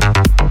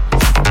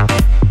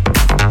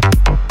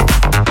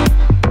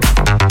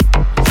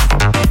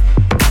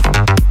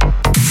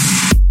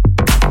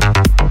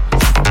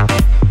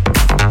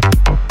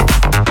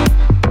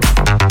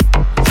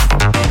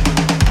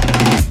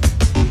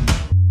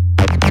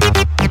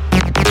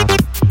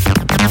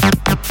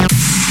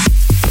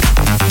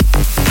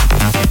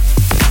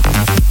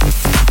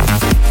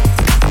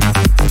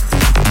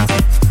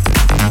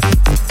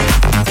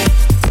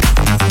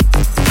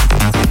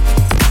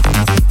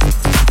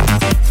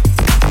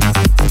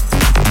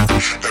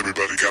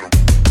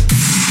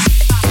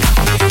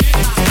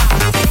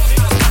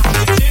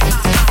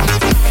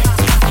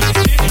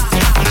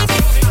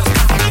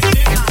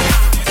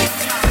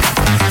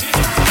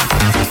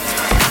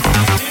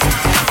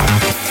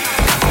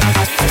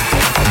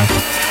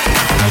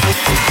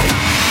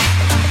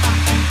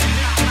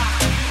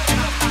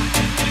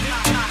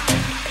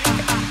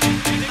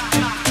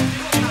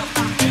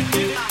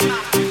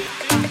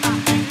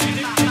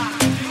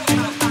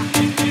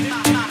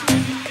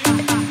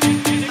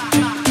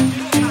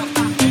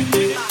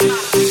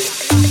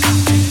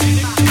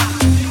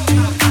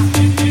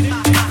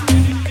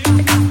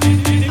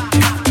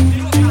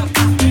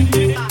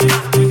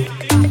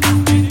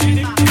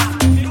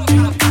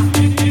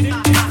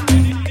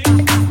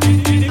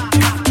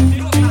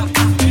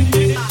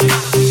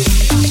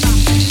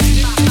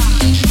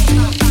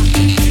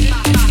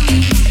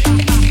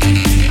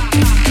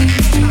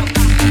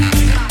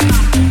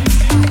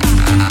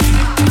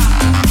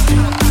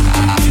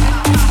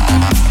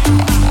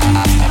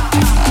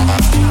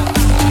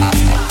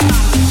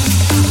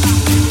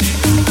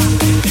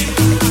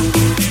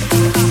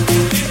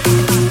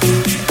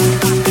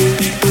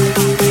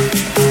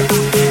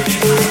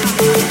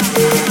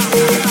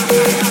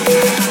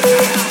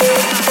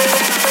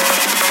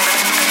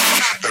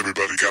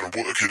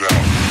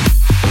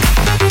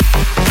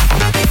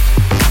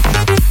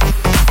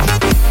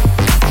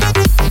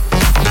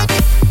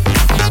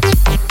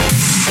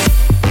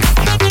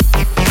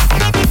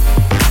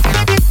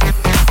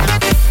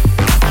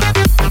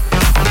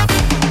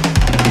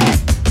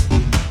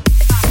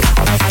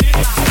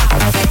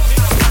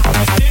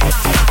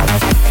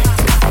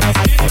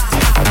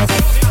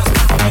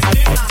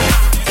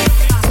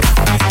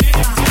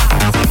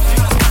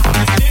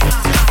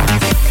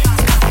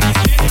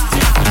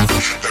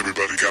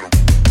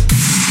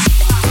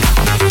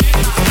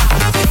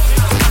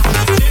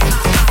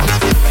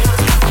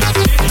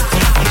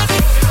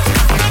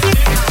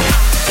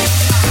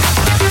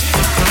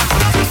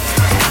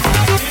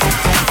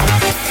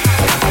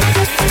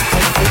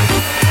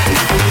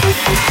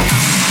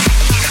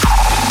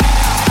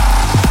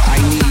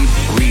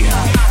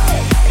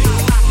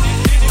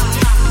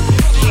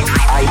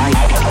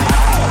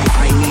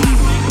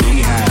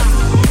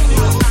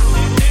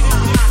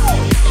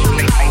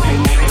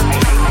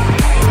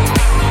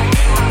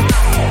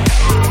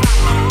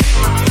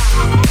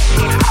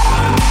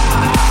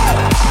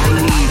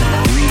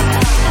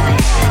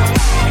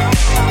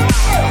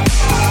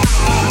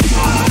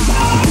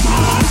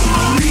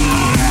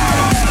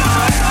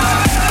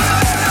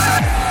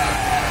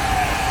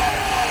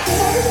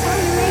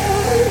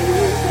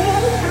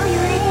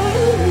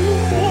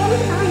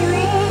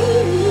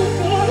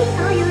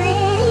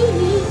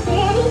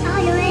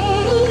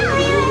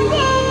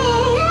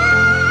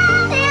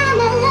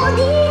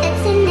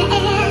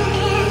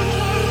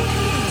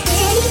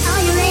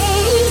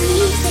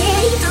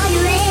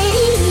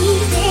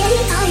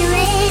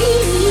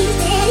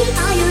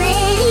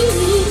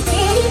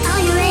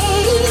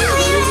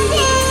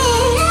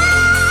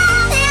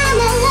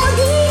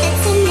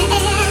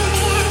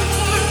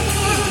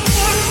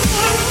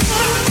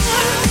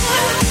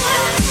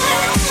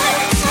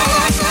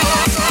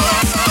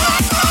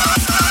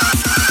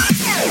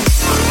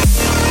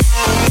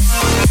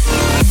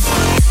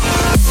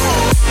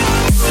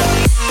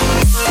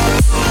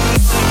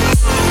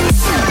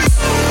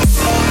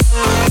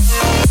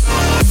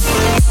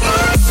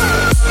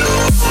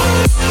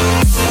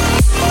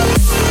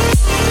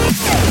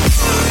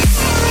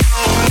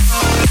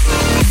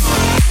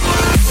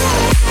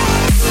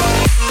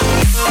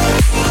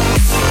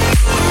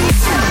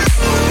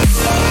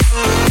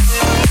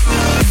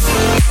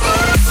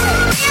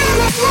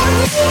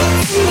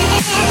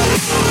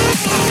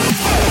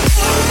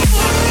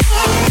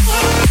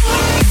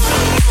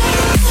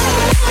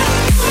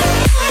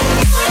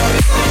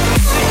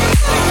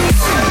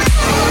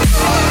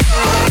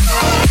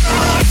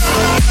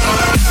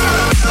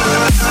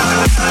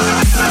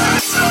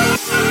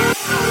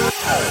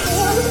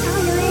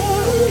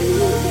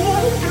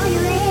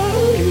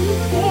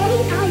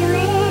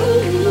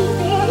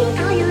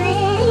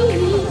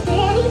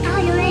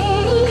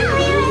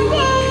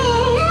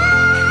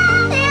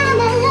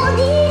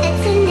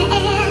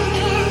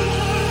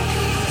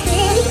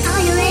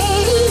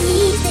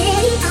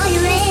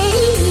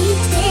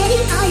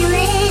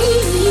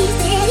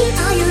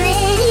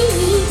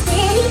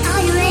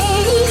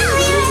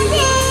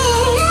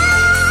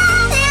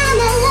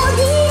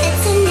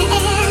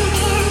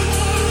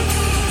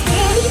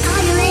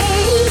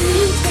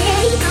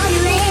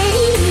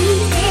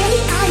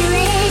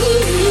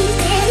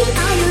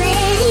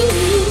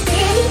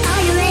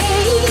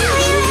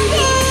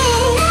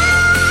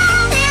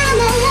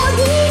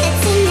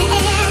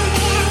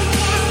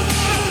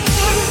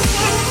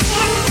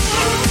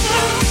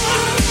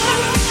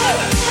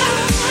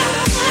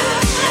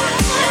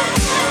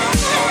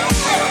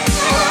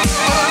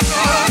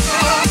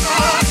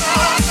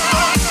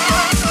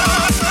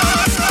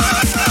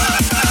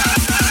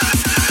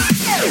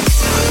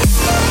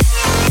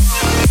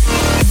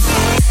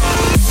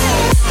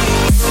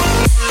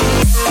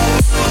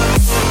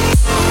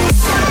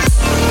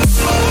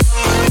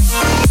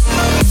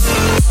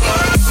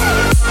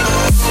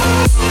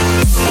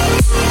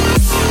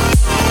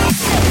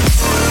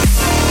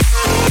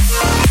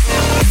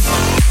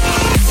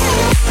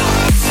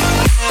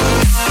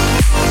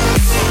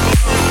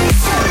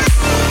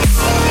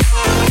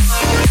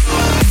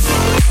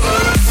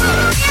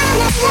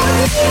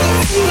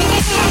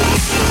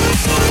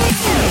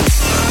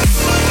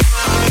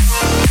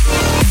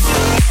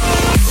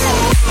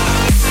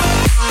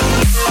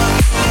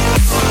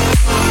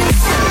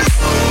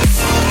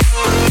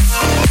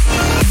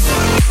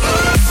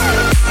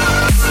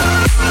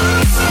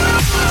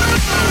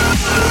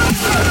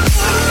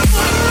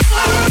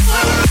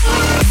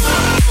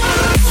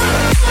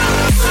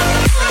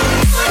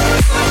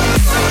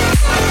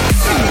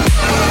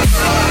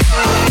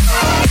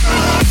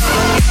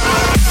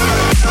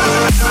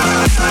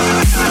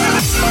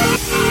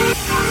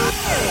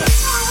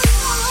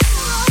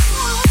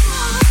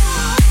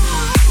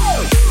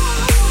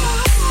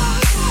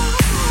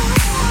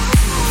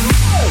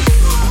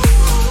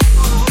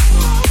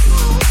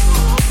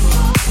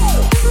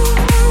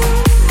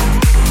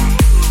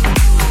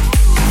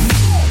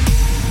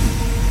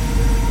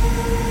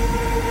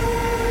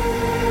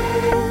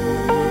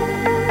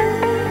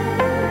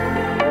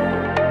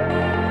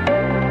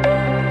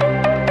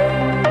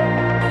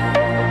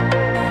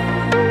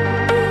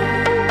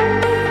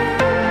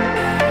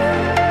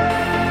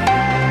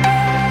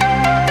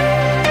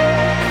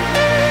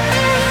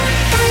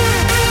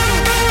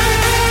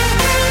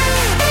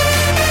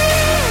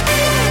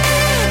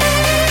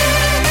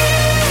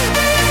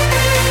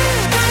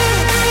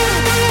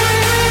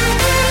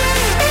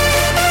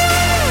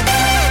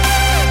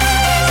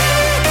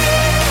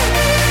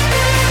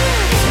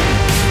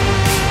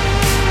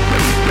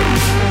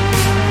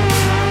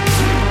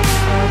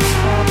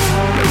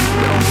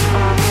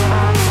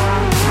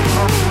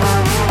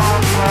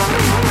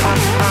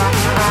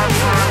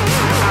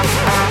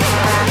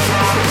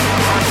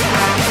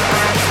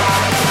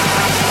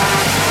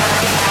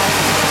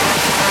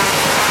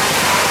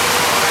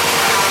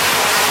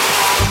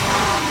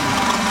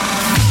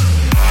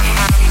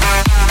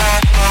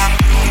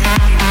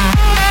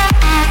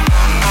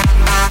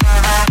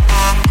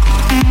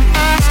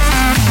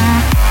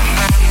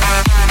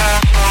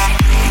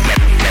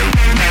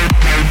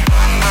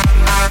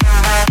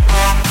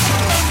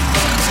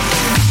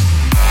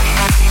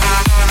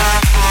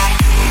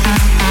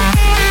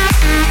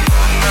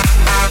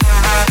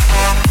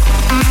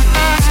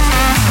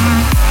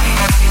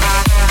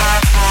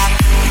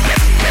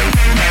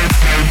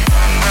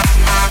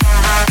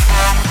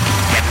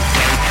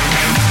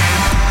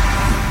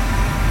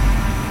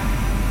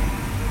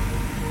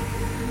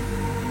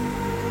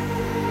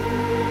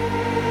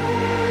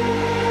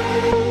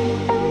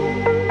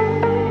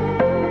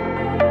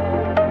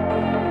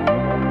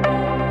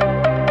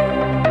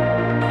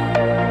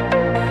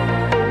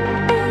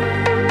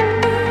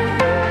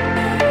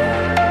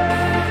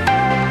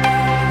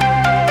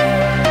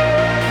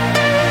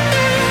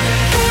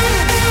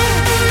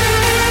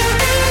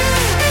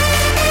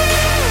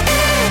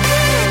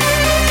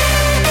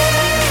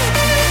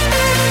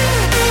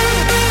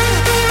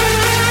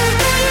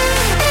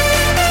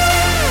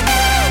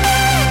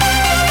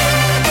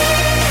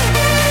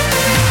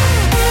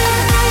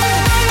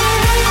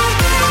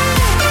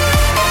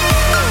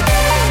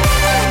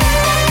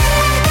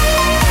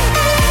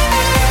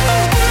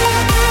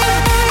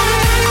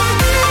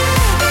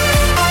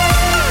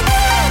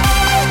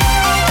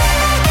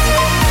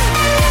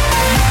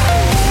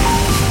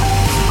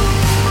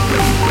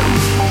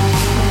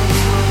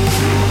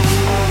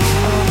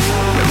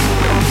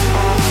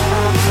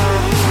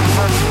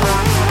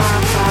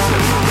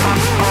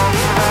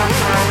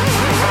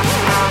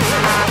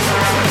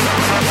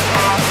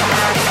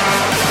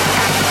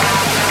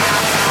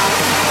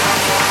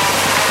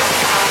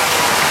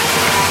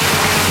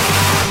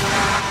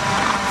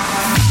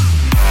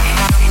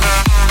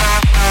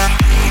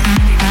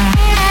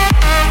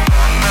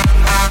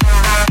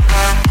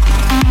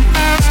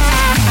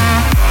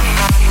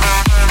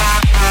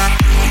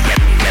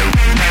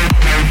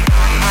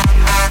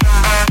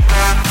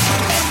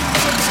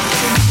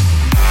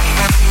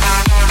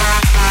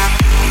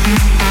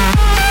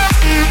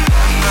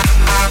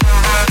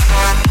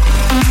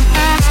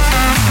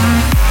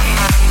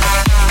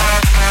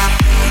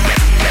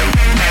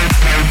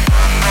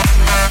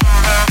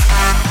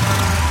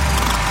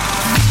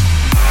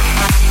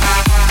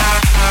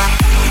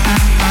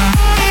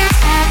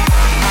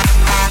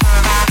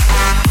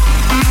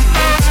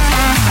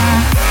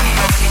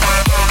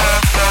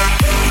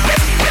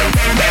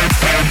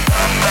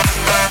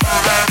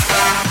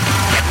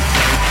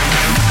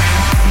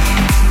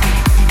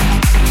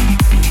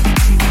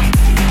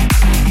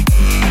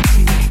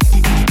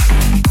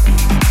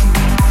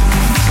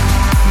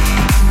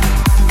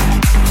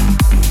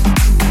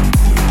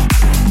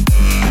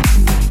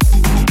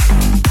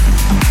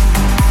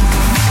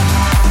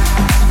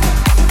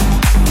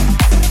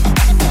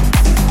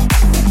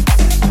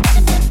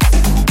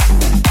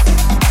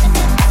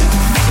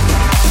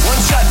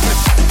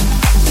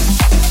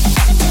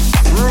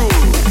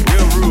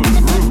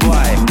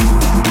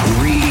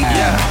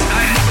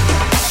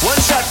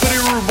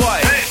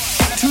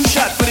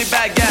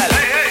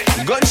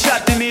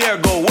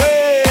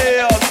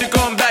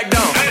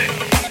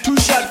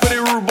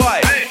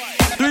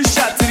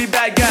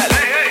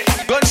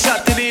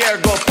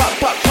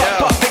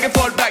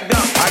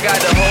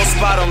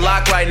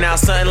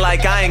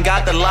 like I ain't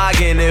got the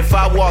login. If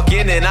I walk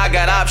in and I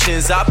got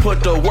options, I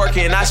put the work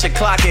in, I should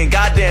clock in.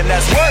 Goddamn,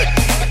 that's work.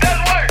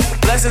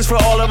 Blessings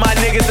for all of my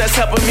niggas that's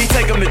helping me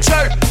take them to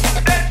church.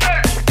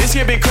 This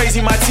year been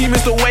crazy, my team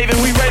is the wave and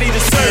we ready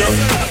to serve.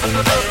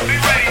 We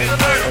ready to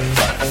serve.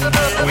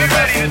 We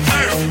ready to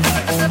serve.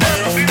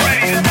 We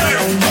ready to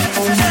serve.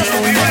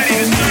 We ready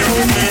to serve.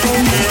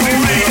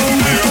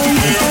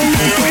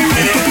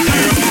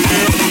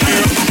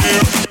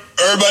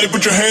 Everybody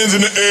put your hands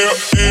in the air.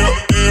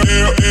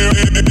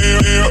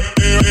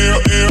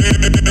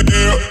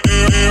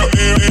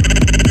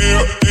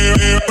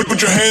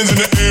 Put your hands in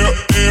the air.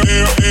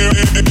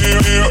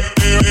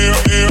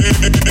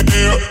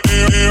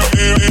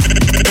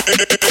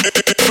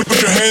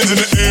 Put your hands in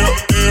the air.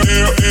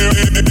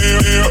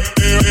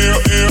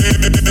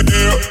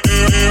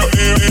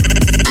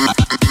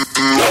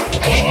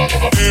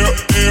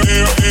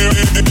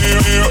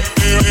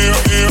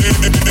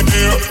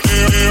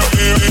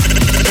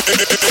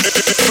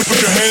 Put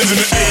your hands in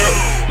the air.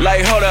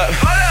 Like, hold up.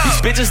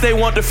 These bitches, they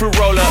want the fruit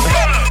roll up.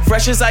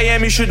 Fresh as I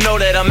am, you should know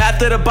that. I'm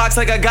after the box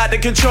like I got the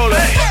controller.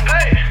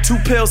 2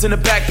 pills in the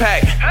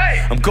backpack.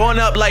 I'm going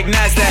up like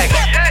NASDAQ.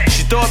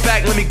 She throw it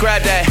back, let me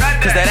grab that.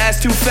 Cause that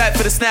ass too fat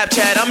for the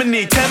Snapchat. I'ma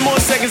need 10 more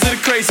seconds of the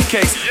crazy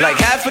cakes. Like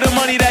half of the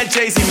money that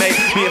Jay-Z made.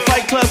 Me and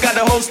Fight Club got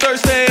the whole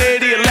Thursday.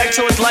 The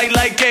electro is light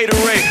like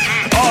Gatorade.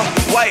 All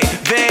white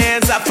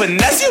Vans, I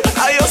finesse you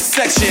out your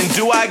section.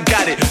 Do I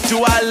got it?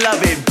 Do I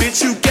love it?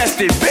 Bitch, you guessed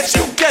it. Bitch,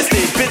 you guessed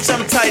it. Bitch,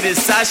 I'm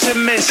tightest, I should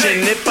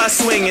mention. If I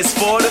swing, it's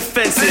for the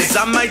fences.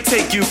 I might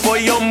take you for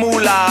your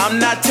moolah. I'm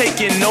not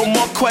taking no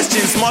more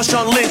questions.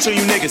 Marshawn Lynch on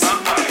you niggas.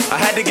 I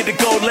had to get the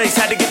gold lace,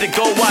 had to get the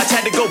gold watch,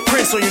 had to go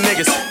Prince on you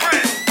niggas.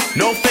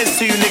 No offense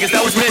to you niggas,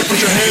 that was meant for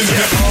Put your hands in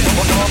the air.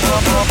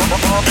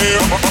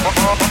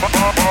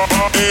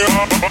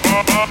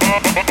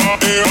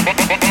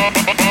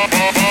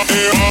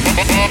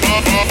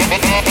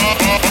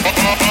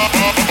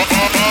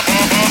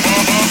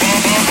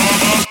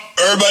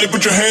 Everybody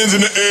put your hands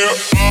in the air.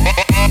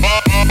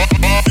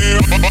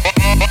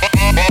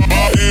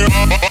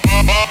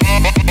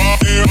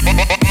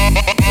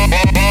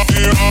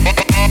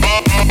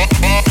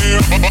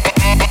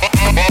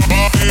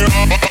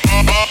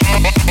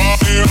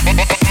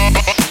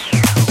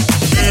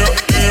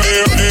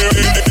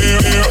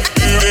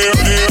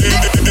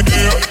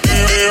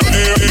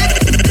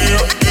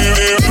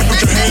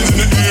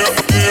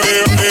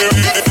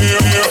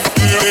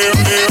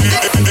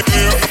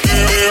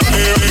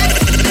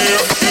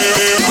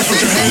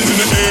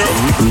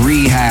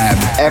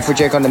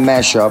 Afrojack on the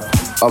mashup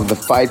of the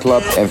Fight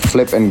Club and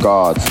Flippin'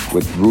 Gods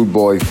with Rude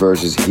Boy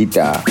versus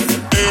Hita.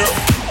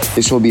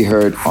 This will be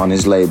heard on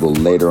his label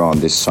later on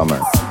this summer.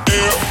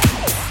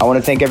 I want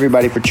to thank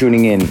everybody for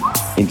tuning in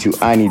into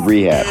I Need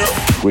Rehab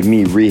with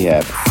me,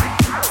 Rehab.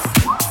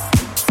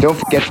 Don't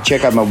forget to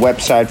check out my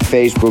website,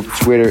 Facebook,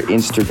 Twitter,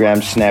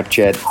 Instagram,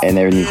 Snapchat, and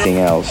anything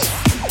else.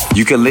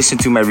 You can listen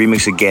to my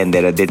remix again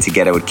that I did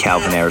together with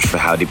Calvin Harris for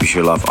How Deep Is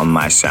Your Love on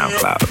my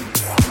SoundCloud.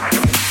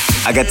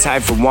 I got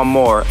time for one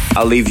more.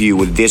 I'll leave you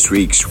with this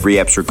week's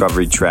Rehab's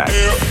recovery track.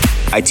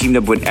 I teamed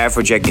up with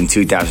Afrojack in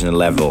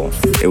 2011.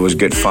 It was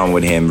good fun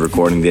with him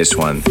recording this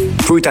one.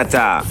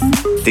 Frutata.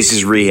 This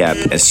is Rehab,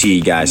 and see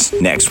you guys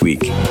next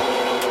week.